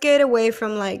get away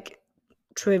from like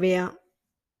trivia.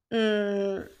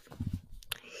 Mm,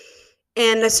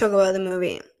 and let's talk about the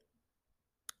movie.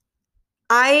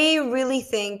 I really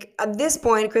think at this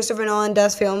point Christopher Nolan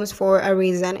does films for a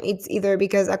reason. It's either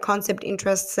because a concept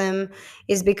interests him,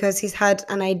 is because he's had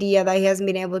an idea that he hasn't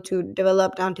been able to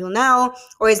develop until now,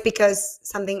 or it's because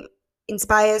something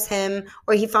inspires him,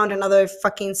 or he found another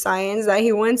fucking science that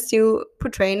he wants to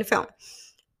portray in film.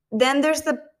 Then there's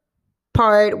the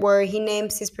part where he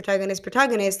names his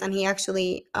protagonist, and he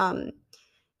actually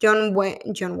John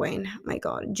Wayne, my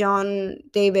God, John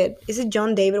David. Is it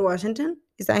John David Washington?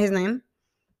 Is that his name?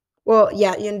 Well,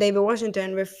 yeah, Ian David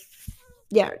Washington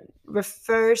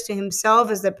refers to himself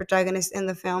as the protagonist in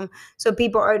the film. So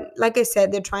people are, like I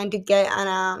said, they're trying to get on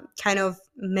a kind of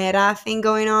meta thing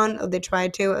going on, or they try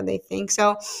to, or they think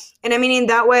so. And I mean, in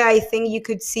that way, I think you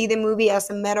could see the movie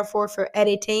as a metaphor for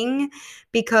editing,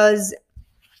 because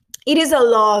it is a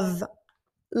love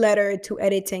letter to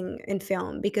editing in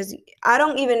film. Because I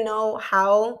don't even know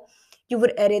how you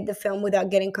would edit the film without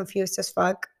getting confused as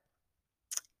fuck.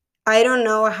 I don't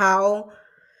know how.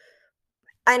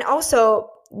 And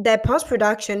also, the post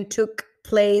production took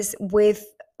place with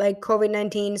like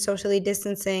COVID-19 socially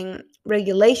distancing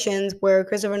regulations, where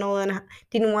Christopher Nolan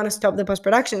didn't want to stop the post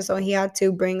production. So he had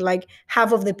to bring like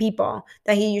half of the people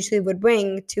that he usually would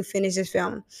bring to finish his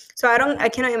film. So I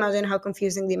cannot imagine how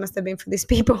confusing they must have been for these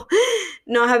people,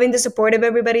 not having the support of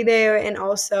everybody there, and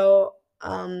also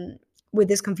with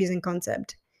this confusing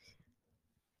concept.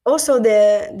 Also,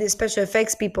 the special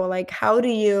effects people, like, how do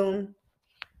you,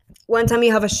 one time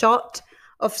you have a shot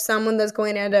of someone that's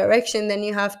going in a direction, then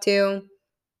you have to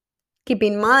keep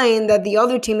in mind that the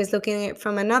other team is looking at it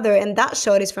from another, and that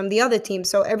shot is from the other team,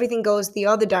 so everything goes the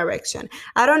other direction.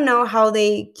 I don't know how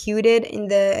they cued it in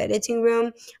the editing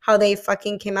room, how they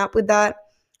fucking came up with that,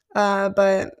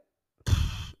 but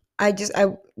I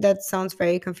that sounds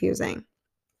very confusing.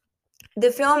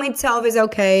 The film itself is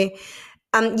okay.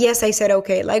 Yes, I said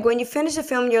okay. Like when you finish the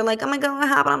film, you're like, oh my god, what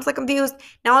happened? I'm so confused.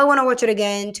 Now I want to watch it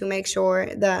again to make sure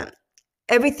that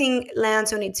everything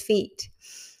lands on its feet.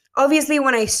 Obviously,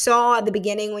 when I saw at the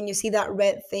beginning, when you see that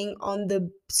red thing on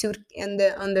the suit and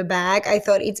the on the bag, I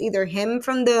thought it's either him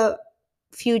from the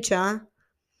future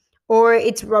or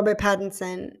it's Robert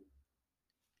Pattinson.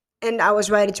 And I was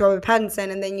right, it's Robert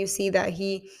Pattinson. And then you see that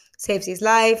he saves his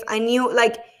life. I knew,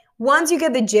 like, once you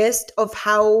get the gist of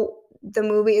how the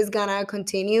movie is gonna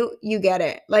continue, you get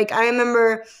it. Like, I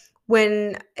remember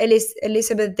when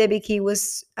Elizabeth Debicki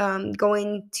was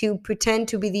going to pretend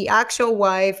to be the actual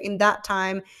wife in that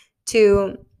time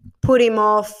to put him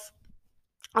off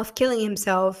of killing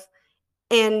himself,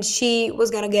 and she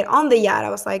was gonna get on the yacht. I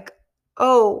was like,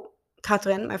 oh,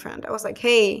 Catherine, my friend. I was like,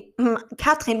 hey,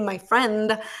 Catherine, my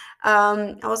friend.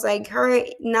 I was like, her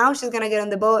now she's gonna get on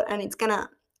the boat, and it's gonna.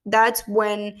 That's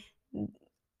when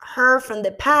her from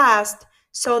the past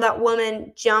saw that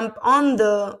woman jump on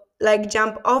the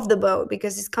jump off the boat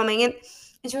because it's coming in,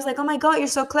 and she was like, oh my god, you're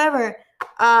so clever.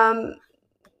 Um,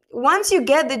 Once you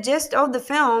get the gist of the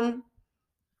film,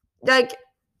 like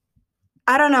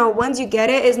I don't know, once you get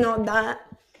it, it's not that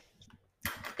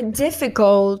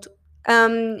difficult.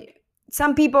 um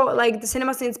some people, like the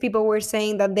cinema scenes people, were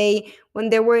saying that they, when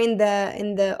they were in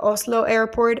the Oslo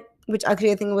airport, which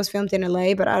actually I think was filmed in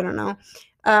LA, but I don't know,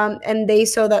 and they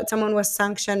saw that someone was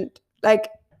sanctioned, like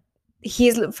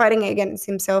he's fighting against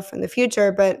himself in the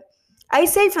future. But I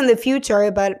say from the future,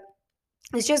 but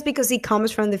it's just because he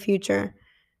comes from the future.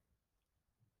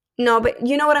 No, but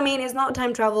you know what I mean, it's not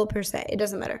time travel per se, it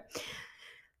doesn't matter.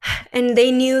 And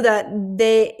they knew that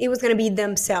it was going to be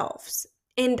themselves.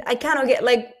 And I kind of get,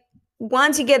 like,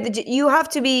 once you get you have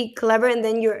to be clever, and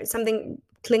then you're something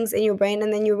clings in your brain,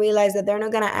 and then you realize that they're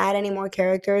not going to add any more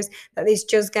characters, that it's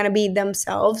just going to be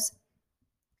themselves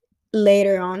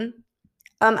later on.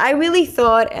 I really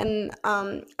thought, and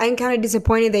I'm kind of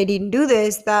disappointed they didn't do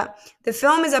this, that the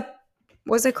film is a,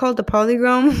 what's it called, a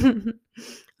polygram,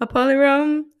 a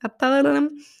polygram, a polygram.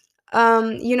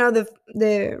 You know,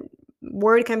 the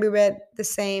word can be read the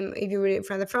same if you read it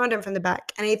from the front and from the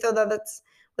back. And I thought that that's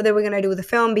what they were gonna do with the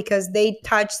film, because they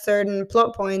touched certain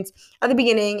plot points at the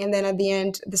beginning and then at the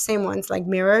end, the same ones, like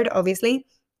mirrored, obviously.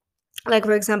 Like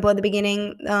for example, at the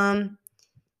beginning,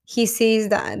 he sees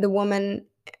that the woman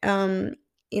um,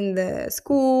 in the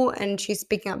school, and she's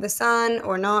picking up the son,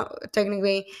 or not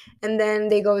technically, and then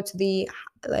they go to the,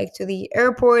 like, to the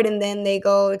airport, and then they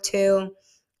go to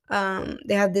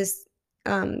they have this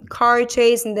car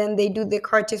chase, and then they do the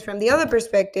car chase from the other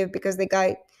perspective because the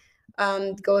guy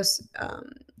goes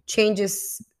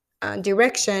changes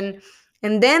direction,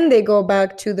 and then they go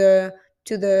back to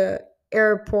the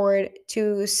airport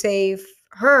to save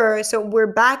her. So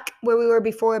we're back where we were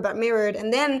before, but mirrored.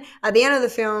 And then at the end of the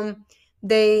film,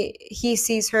 he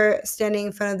sees her standing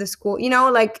in front of the school. You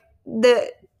know, like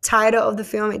the title of the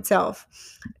film itself.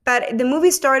 But the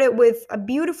movie started with a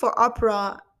beautiful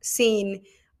opera scene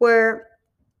where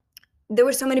there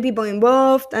were so many people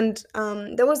involved, and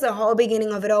there was the whole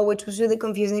beginning of it all, which was really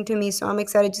confusing to me, so I'm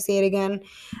excited to see it again.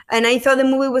 And I thought the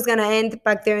movie was going to end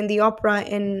back there in the opera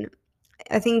in,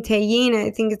 I think, Teyin,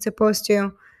 I think it's supposed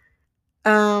to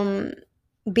um,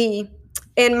 be.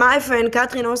 And my friend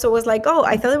Catherine also was like, oh,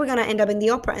 I thought they were going to end up in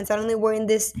the opera, and suddenly we're in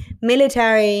this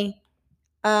military,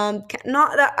 not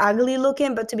that ugly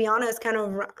looking, but to be honest, kind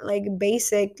of like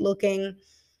basic looking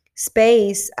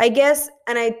space, I guess.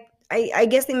 And I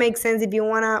guess it makes sense if you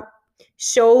want to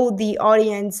show the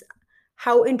audience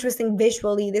how interesting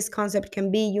visually this concept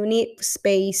can be. You need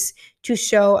space to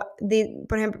show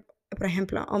por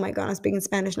ejemplo, oh my god, I'm speaking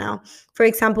Spanish now. For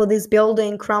example, this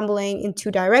building crumbling in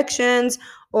two directions,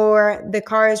 or the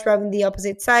car is driving the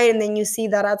opposite side, and then you see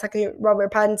that that's actually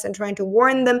Robert Pattinson trying to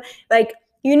warn them. Like,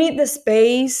 you need the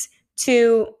space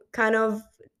to kind of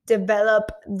develop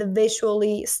the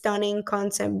visually stunning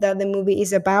concept that the movie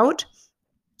is about.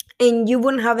 And you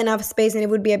wouldn't have enough space, and it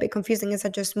would be a bit confusing in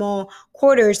such a small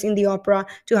quarters in the opera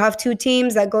to have two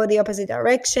teams that go the opposite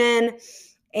direction.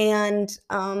 And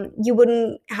you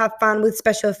wouldn't have fun with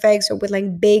special effects or with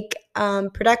like big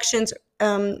productions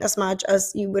as much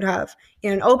as you would have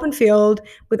in an open field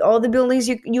with all the buildings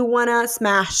you want to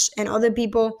smash and other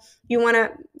people you want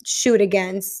to shoot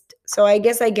against. So I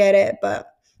guess I get it, but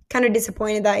kind of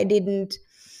disappointed that I didn't.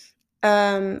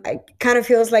 It kind of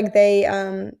feels like they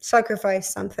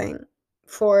sacrificed something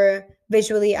for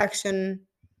visual action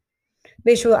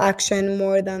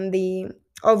more than the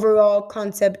overall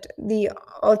concept, the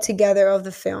altogether of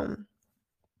the film.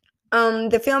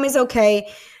 The film is okay.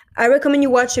 I recommend you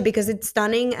watch it because it's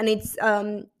stunning, and it's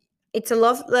a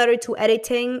love letter to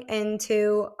editing and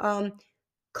to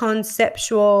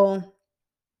conceptual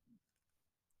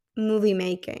movie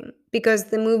making, because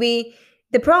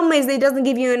the problem is it doesn't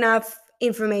give you enough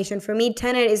information. For me,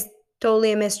 Tenet is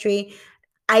totally a mystery.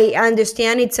 I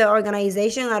understand it's an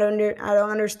organization. I don't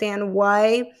understand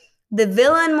why the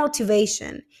villain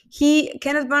motivation. He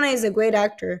Kenneth Branagh is a great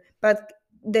actor, but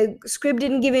the script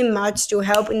didn't give him much to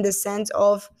help in the sense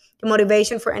of the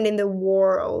motivation for ending the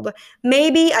world.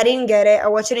 Maybe I didn't get it. I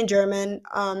watched it in German.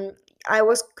 I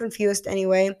was confused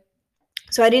anyway,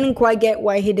 so I didn't quite get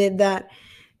why he did that.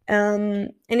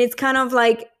 And it's kind of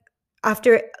like,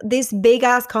 after this big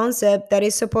ass concept that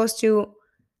is supposed to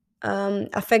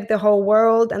affect the whole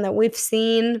world, and that we've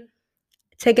seen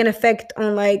take an effect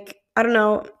on, like, I don't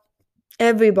know,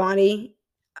 everybody,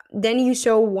 then you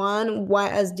show one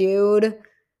white ass dude,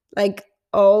 like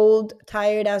old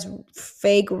tired as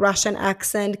fake Russian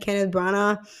accent Kenneth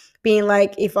Branagh, being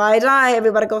like, if I die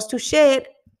everybody goes to shit,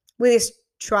 with his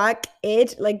track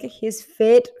it, like his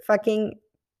fit fucking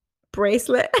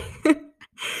bracelet.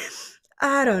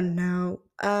 I don't know.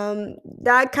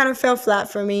 That kind of fell flat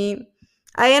for me.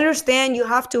 I understand you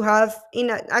have to have, in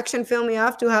an action film, you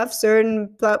have to have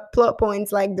certain plot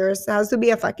points, like there's has to be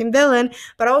a fucking villain,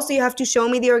 but also you have to show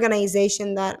me the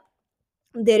organization that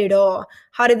did it all.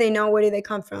 How did they know? Where did they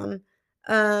come from?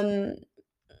 Um,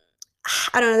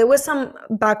 I don't know. There was some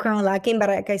background lacking, but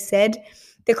like I said,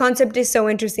 the concept is so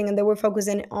interesting, and they were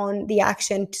focusing on the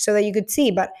action so that you could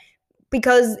see. But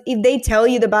because if they tell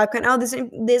you the background, oh,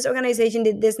 this organization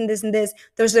did this and this and this,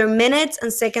 there's their minutes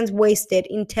and seconds wasted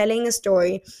in telling a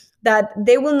story that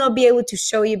they will not be able to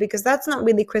show you, because that's not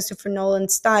really Christopher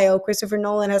Nolan's style. Christopher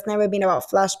Nolan has never been about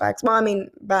flashbacks. Well, I mean,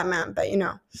 Batman, but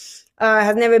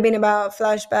has never been about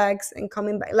flashbacks and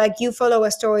coming back. Like, you follow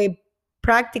a story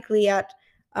practically at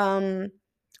um,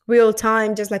 real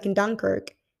time, just like in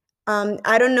Dunkirk.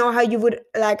 I don't know how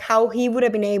he would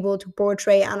have been able to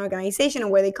portray an organization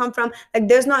and where they come from. Like,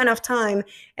 there's not enough time,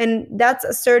 and that's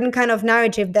a certain kind of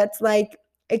narrative that's like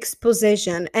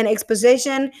exposition. And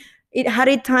exposition, it had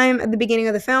a time at the beginning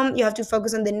of the film. You have to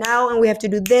focus on the now, and we have to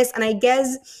do this. And I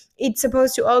guess it's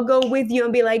supposed to all go with you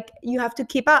and be like, you have to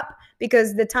keep up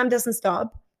because the time doesn't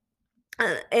stop.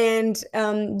 And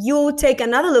you'll take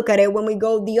another look at it when we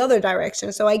go the other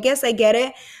direction. So I guess I get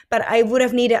it, but I would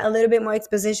have needed a little bit more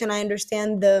exposition. I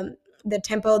understand the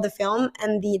tempo of the film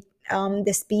and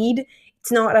the speed.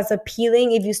 It's not as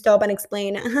appealing if you stop and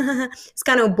explain. It's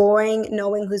kind of boring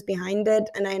knowing who's behind it,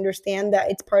 and I understand that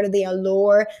it's part of the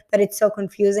allure, that it's so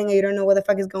confusing and you don't know what the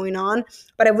fuck is going on.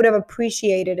 But I would have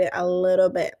appreciated it a little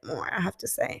bit more, I have to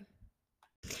say.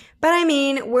 But I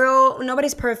mean,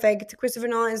 nobody's perfect. Christopher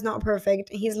Nolan is not perfect.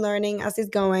 He's learning as he's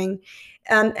going.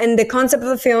 And the concept of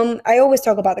the film, I always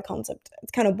talk about the concept.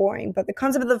 It's kind of boring, but the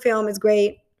concept of the film is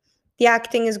great. The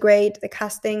acting is great. The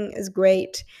casting is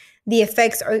great. The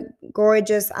effects are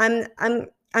gorgeous. I'm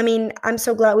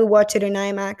so glad we watched it in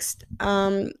IMAX.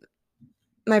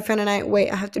 My friend and I,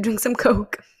 wait, I have to drink some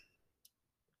Coke.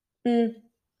 Mm.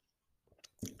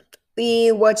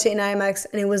 We watched it in IMAX,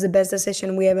 and it was the best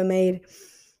decision we ever made.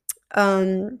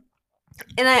 Um,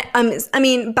 and I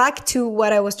mean, back to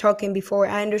what I was talking before,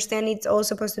 I understand it's all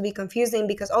supposed to be confusing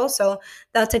because also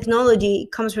that technology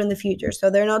comes from the future. So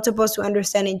they're not supposed to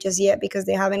understand it just yet because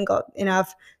they haven't got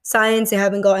enough science, they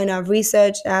haven't got enough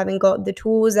research, they haven't got the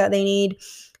tools that they need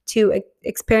to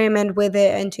experiment with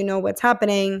it and to know what's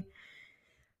happening.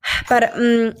 But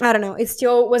I don't know, it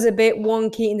still was a bit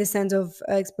wonky in the sense of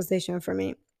exposition for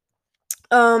me.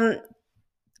 Um,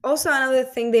 Also, another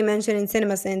thing they mentioned in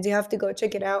CinemaSins, you have to go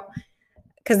check it out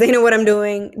because they know what I'm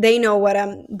doing. They know what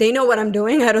I'm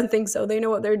doing. I don't think so. They know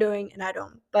what they're doing, and I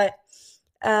don't. But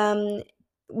um,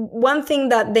 one thing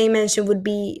that they mentioned would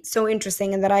be so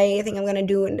interesting, and that I think I'm gonna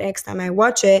do next time I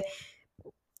watch it,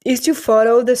 is to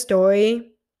follow the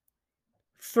story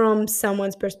from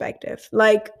someone's perspective.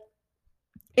 Like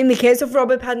in the case of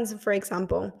Robert Pattinson, for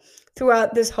example,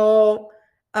 throughout this whole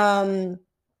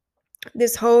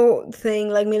thing,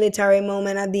 like military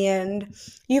moment at the end,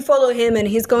 you follow him and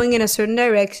he's going in a certain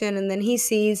direction, and then he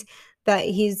sees that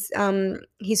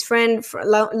his friend,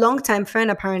 longtime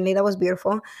friend, apparently that was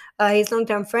beautiful, his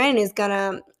longtime friend is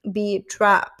gonna be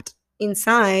trapped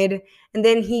inside, and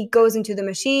then he goes into the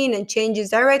machine and changes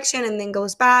direction and then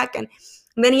goes back, and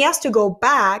then he has to go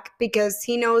back because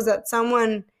he knows that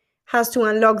someone has to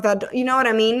unlock that, you know what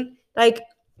I mean? Like,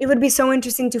 it would be so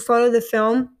interesting to follow the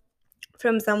film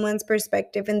from someone's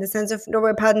perspective. In the sense of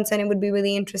Robert Pattinson, it would be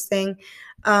really interesting.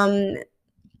 Um,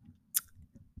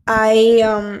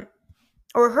 I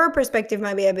or her perspective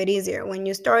might be a bit easier when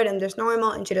you start and there's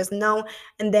normal and she doesn't know,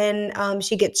 and then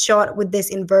she gets shot with this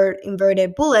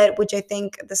inverted bullet, which I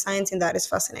think the science in that is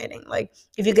fascinating. Like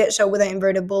if you get shot with an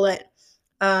inverted bullet,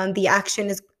 the action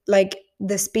is like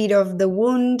the speed of the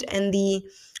wound and the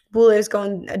bullet is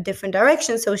going a different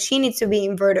direction, so she needs to be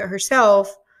inverted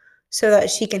herself so that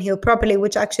she can heal properly,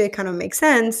 which actually kind of makes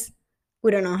sense.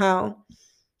 We don't know how.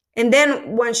 And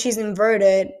then once she's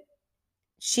inverted,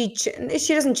 she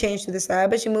doesn't change to the side,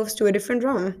 but she moves to a different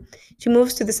drum. She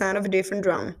moves to the sound of a different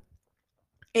drum,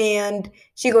 and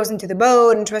she goes into the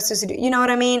boat and tries to do, you know what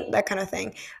I mean, that kind of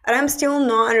thing. And I'm still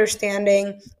not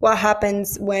understanding what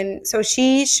happens when. So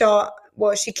she shot.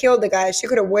 Well, she killed the guy. She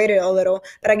could have waited a little,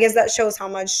 but I guess that shows how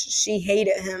much she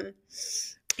hated him.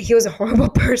 He was a horrible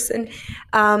person.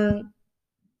 Um,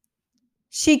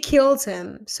 she kills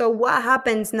him. So what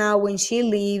happens now when she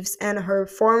leaves and her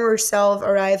former self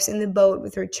arrives in the boat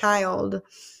with her child?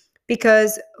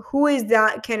 Because who is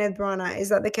that Kenneth Branagh? Is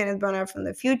that the Kenneth Branagh from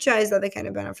the future? Is that the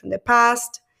Kenneth Branagh from the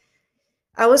past?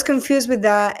 I was confused with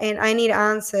that and I need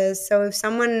answers. So if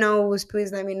someone knows,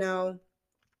 please let me know.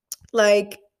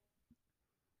 Like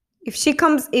if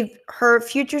her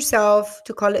future self,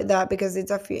 to call it that because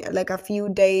it's a few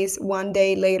days, one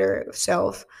day later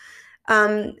self,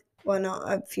 um well,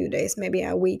 not a few days, maybe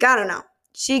a week, I don't know,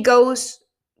 she goes,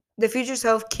 the future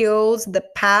self kills the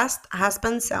past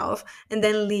husband self and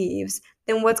then leaves,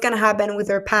 then what's gonna happen with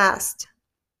her past?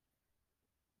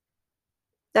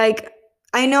 Like,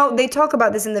 I know they talk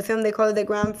about this in the film, they call it the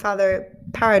grandfather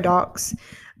paradox.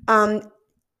 um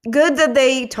Good that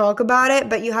they talk about it,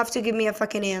 but you have to give me a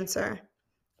fucking answer.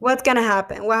 What's gonna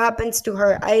happen? What happens to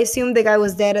her? I assume the guy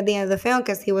was dead at the end of the film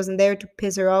because he wasn't there to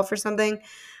piss her off or something.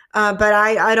 But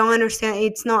I don't understand.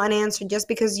 It's not an answer just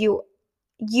because you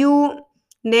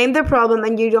name the problem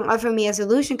and you don't offer me a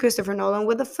solution, Christopher Nolan.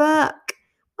 What the fuck?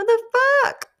 What the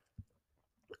fuck?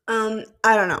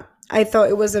 I don't know. I thought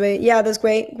it was a bit. Yeah, that's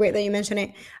great. Great that you mentioned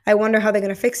it. I wonder how they're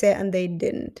gonna fix it, and they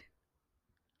didn't.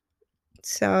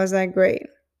 So I was like, great.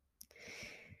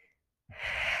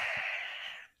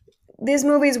 This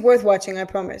movie is worth watching, I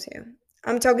promise you.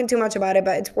 I'm talking too much about it,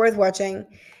 but it's worth watching.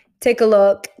 Take a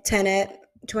look. Tenet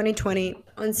 2020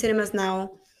 on cinemas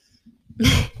now.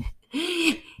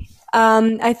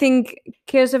 I think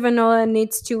Christopher Nolan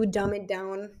needs to dumb it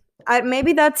down.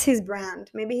 Maybe that's his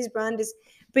brand. Maybe his brand is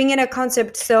bringing a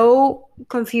concept so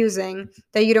confusing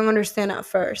that you don't understand at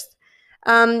first.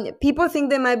 People think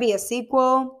there might be a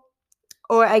sequel,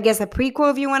 or I guess a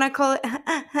prequel if you want to call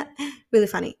it. Really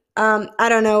funny. I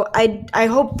don't know. I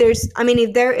hope there's. I mean,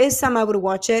 if there is some, I would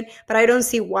watch it, but I don't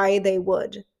see why they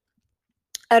would.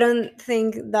 I don't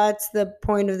think that's the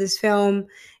point of this film.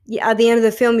 Yeah, at the end of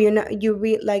the film,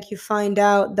 you find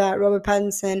out that Robert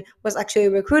Pattinson was actually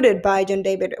recruited by John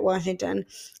David Washington,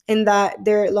 and that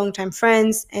they're longtime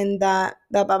friends, and that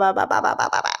blah blah blah blah blah blah blah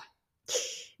blah.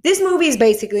 This movie is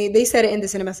basically, they said it in the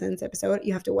Cinema Sense episode.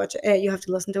 You have to watch it. You have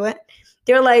to listen to it.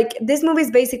 They're like, this movie is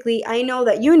basically, I know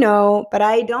that you know, but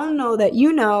I don't know that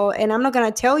you know, and I'm not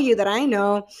gonna tell you that I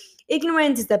know.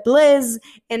 Ignorance is the bliss,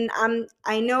 and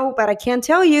I know, but I can't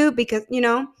tell you because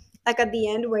like at the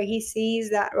end where he sees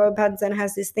that Robert Pattinson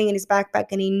has this thing in his backpack,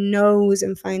 and he knows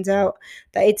and finds out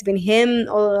that it's been him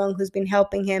all along who's been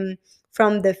helping him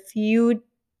from the future.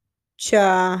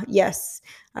 Yes,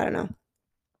 I don't know,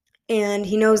 and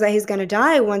he knows that he's gonna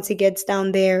die once he gets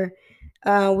down there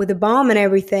with the bomb and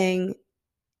everything.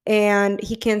 And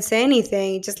he can't say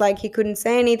anything, just like he couldn't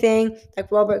say anything,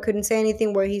 like Robert couldn't say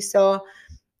anything where he saw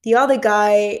the other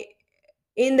guy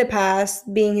in the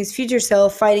past being his future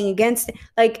self fighting against it.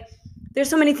 Like, there's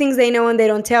so many things they know and they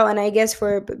don't tell, and I guess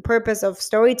for purpose of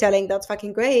storytelling, that's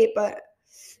fucking great, but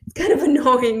it's kind of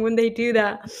annoying when they do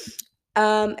that.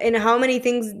 And how many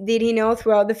things did he know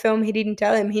throughout the film? He didn't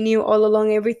tell him. He knew all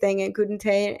along everything and couldn't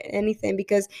tell anything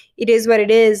because it is what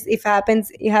it is. If it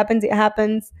happens, it happens. It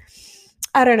happens.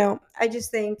 I don't know. I just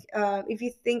think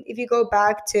if you go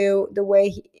back to the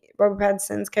way Robert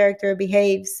Pattinson's character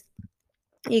behaves,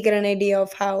 you get an idea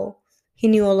of how he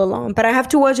knew all along. But I have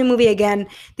to watch the movie again.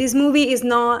 This movie is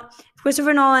not,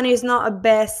 Christopher Nolan is not a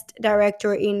best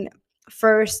director in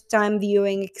first time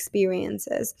viewing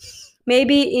experiences.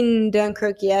 Maybe in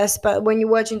Dunkirk, yes, but when you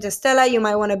watch Interstellar, you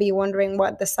might want to be wondering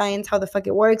what the science, how the fuck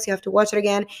it works. You have to watch it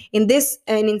again. In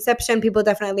Inception, people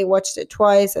definitely watched it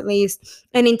twice at least.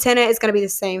 And in Tenet, it's going to be the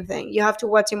same thing. You have to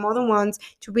watch it more than once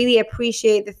to really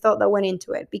appreciate the thought that went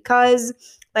into it. Because,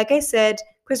 like I said,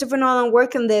 Christopher Nolan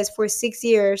worked on this for 6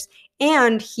 years,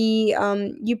 and he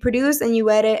you produce and you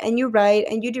edit and you write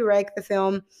and you direct the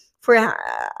film for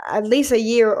at least a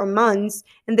year or months,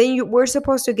 and then we're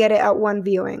supposed to get it at one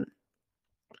viewing.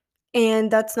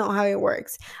 And that's not how it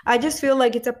works. I just feel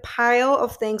like it's a pile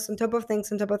of things on top of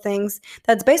things on top of things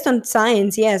that's based on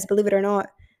science, yes, believe it or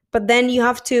not. But then you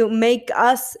have to make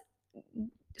us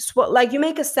like you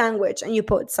make a sandwich and you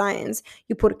put science,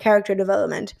 you put character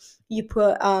development, you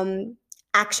put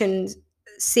action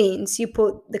scenes, you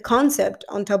put the concept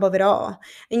on top of it all,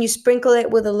 and you sprinkle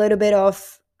it with a little bit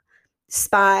of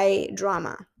spy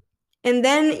drama. And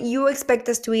then you expect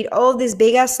us to eat all this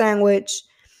big ass sandwich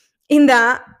in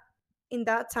that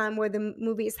time where the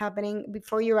movie is happening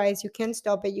before your eyes. You can't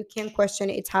stop it, you can't question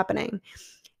it, it's happening.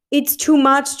 It's too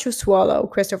much to swallow,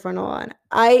 Christopher Nolan.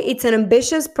 It's an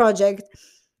ambitious project,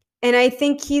 and I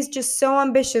think he's just so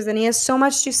ambitious and he has so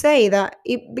much to say that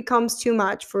it becomes too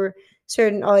much for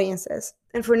certain audiences.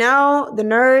 And for now, the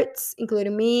nerds,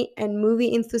 including me, and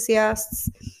movie enthusiasts,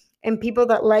 and people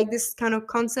that like this kind of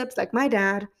concepts, like my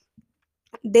dad,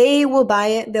 they will buy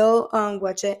it, they'll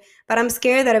watch it. But I'm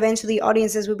scared that eventually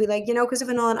audiences will be like,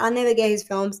 Christopher Nolan, I'll never get his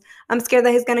films. I'm scared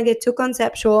that he's gonna get too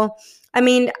conceptual. I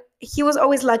mean, he was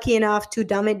always lucky enough to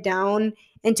dumb it down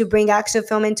and to bring action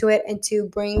film into it and to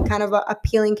bring kind of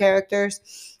appealing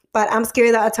characters. But I'm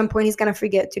scared that at some point he's gonna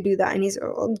forget to do that, and he's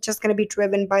just gonna be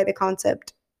driven by the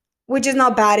concept, which is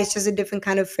not bad. It's just a different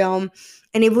kind of film,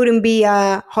 and it wouldn't be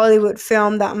a Hollywood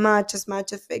film that much as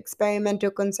much of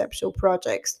experimental conceptual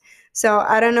projects. So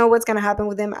I don't know what's gonna happen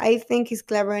with him. I think he's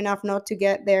clever enough not to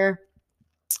get there,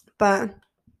 but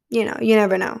you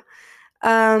never know.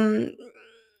 Um,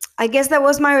 I guess that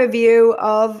was my review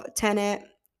of Tenet.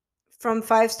 From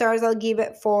 5 stars, I'll give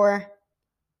it 4.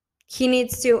 He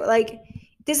needs to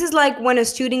this is like when a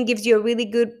student gives you a really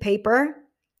good paper,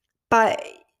 but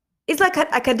it's like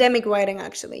academic writing,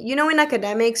 actually. In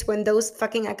academics, when those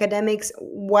fucking academics,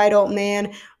 white old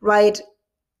men, write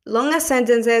long as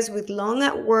sentences with long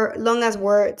as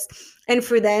words, and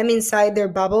for them inside their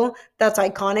bubble, that's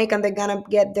iconic, and they're gonna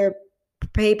get their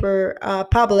paper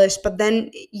published. But then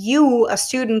you, a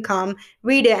student, come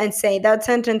read it and say that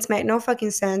sentence made no fucking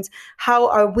sense. How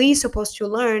are we supposed to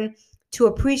learn to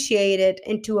appreciate it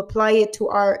and to apply it to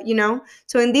our,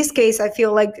 so in this case, I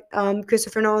feel like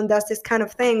Christopher Nolan does this kind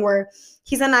of thing where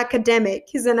he's an academic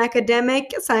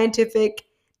scientific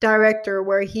director,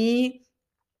 where he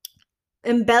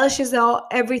embellishes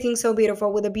everything so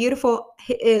beautiful with a beautiful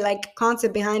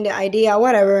concept behind the idea,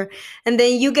 whatever. And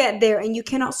then you get there and you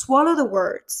cannot swallow the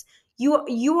words. You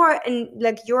are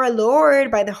you're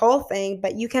allured by the whole thing,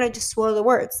 but you cannot just swallow the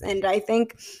words. And I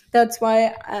think that's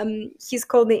why he's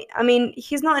called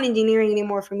he's not an engineering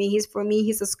anymore for me. He's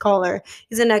a scholar.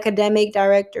 He's an academic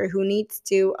director who needs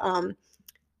to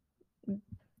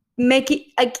make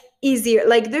it easier.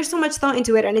 There's so much thought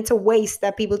into it, and it's a waste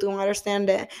that people don't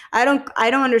understand it. I don't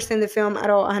understand the film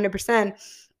at all 100%,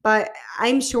 but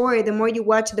I'm sure the more you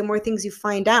watch, the more things you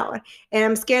find out. And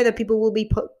I'm scared that people will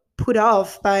be put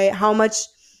off by how much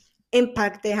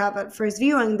impact they have at first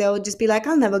viewing. They'll just be like,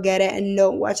 I'll never get it, and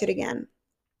don't watch it again.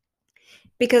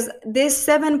 Because this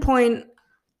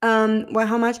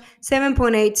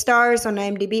 7.8 stars on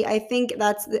IMDb, I think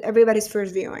that's everybody's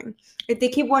first viewing. If they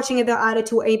keep watching it, they'll add it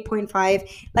to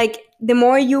 8.5. The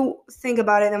more you think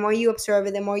about it, the more you observe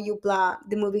it, the more you blah,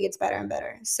 the movie gets better and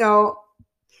better. So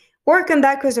work on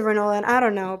that, Christopher Nolan. I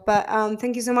don't know, but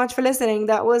thank you so much for listening.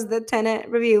 That was the Tenet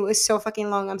review. It's so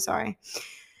fucking long, I'm sorry.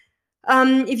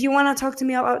 If you want to talk to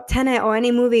me about Tenet or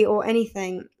any movie or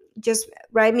anything, just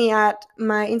write me at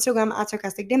my Instagram at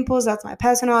Sarcastic Dimples. That's my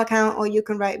personal account. Or you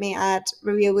can write me at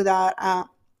Review Without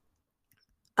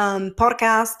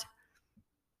Podcast.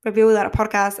 Review Without a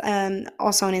Podcast,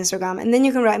 also on Instagram. And then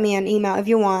you can write me an email if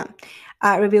you want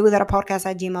at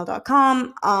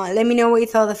reviewwithoutapodcast@gmail.com. Let me know what you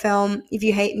thought of the film. If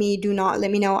you hate me, do not let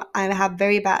me know. I have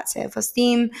very bad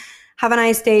self-esteem. Have a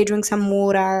nice day. Drink some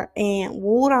water. And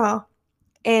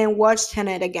watch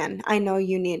Tenet again. I know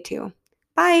you need to.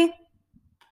 Bye.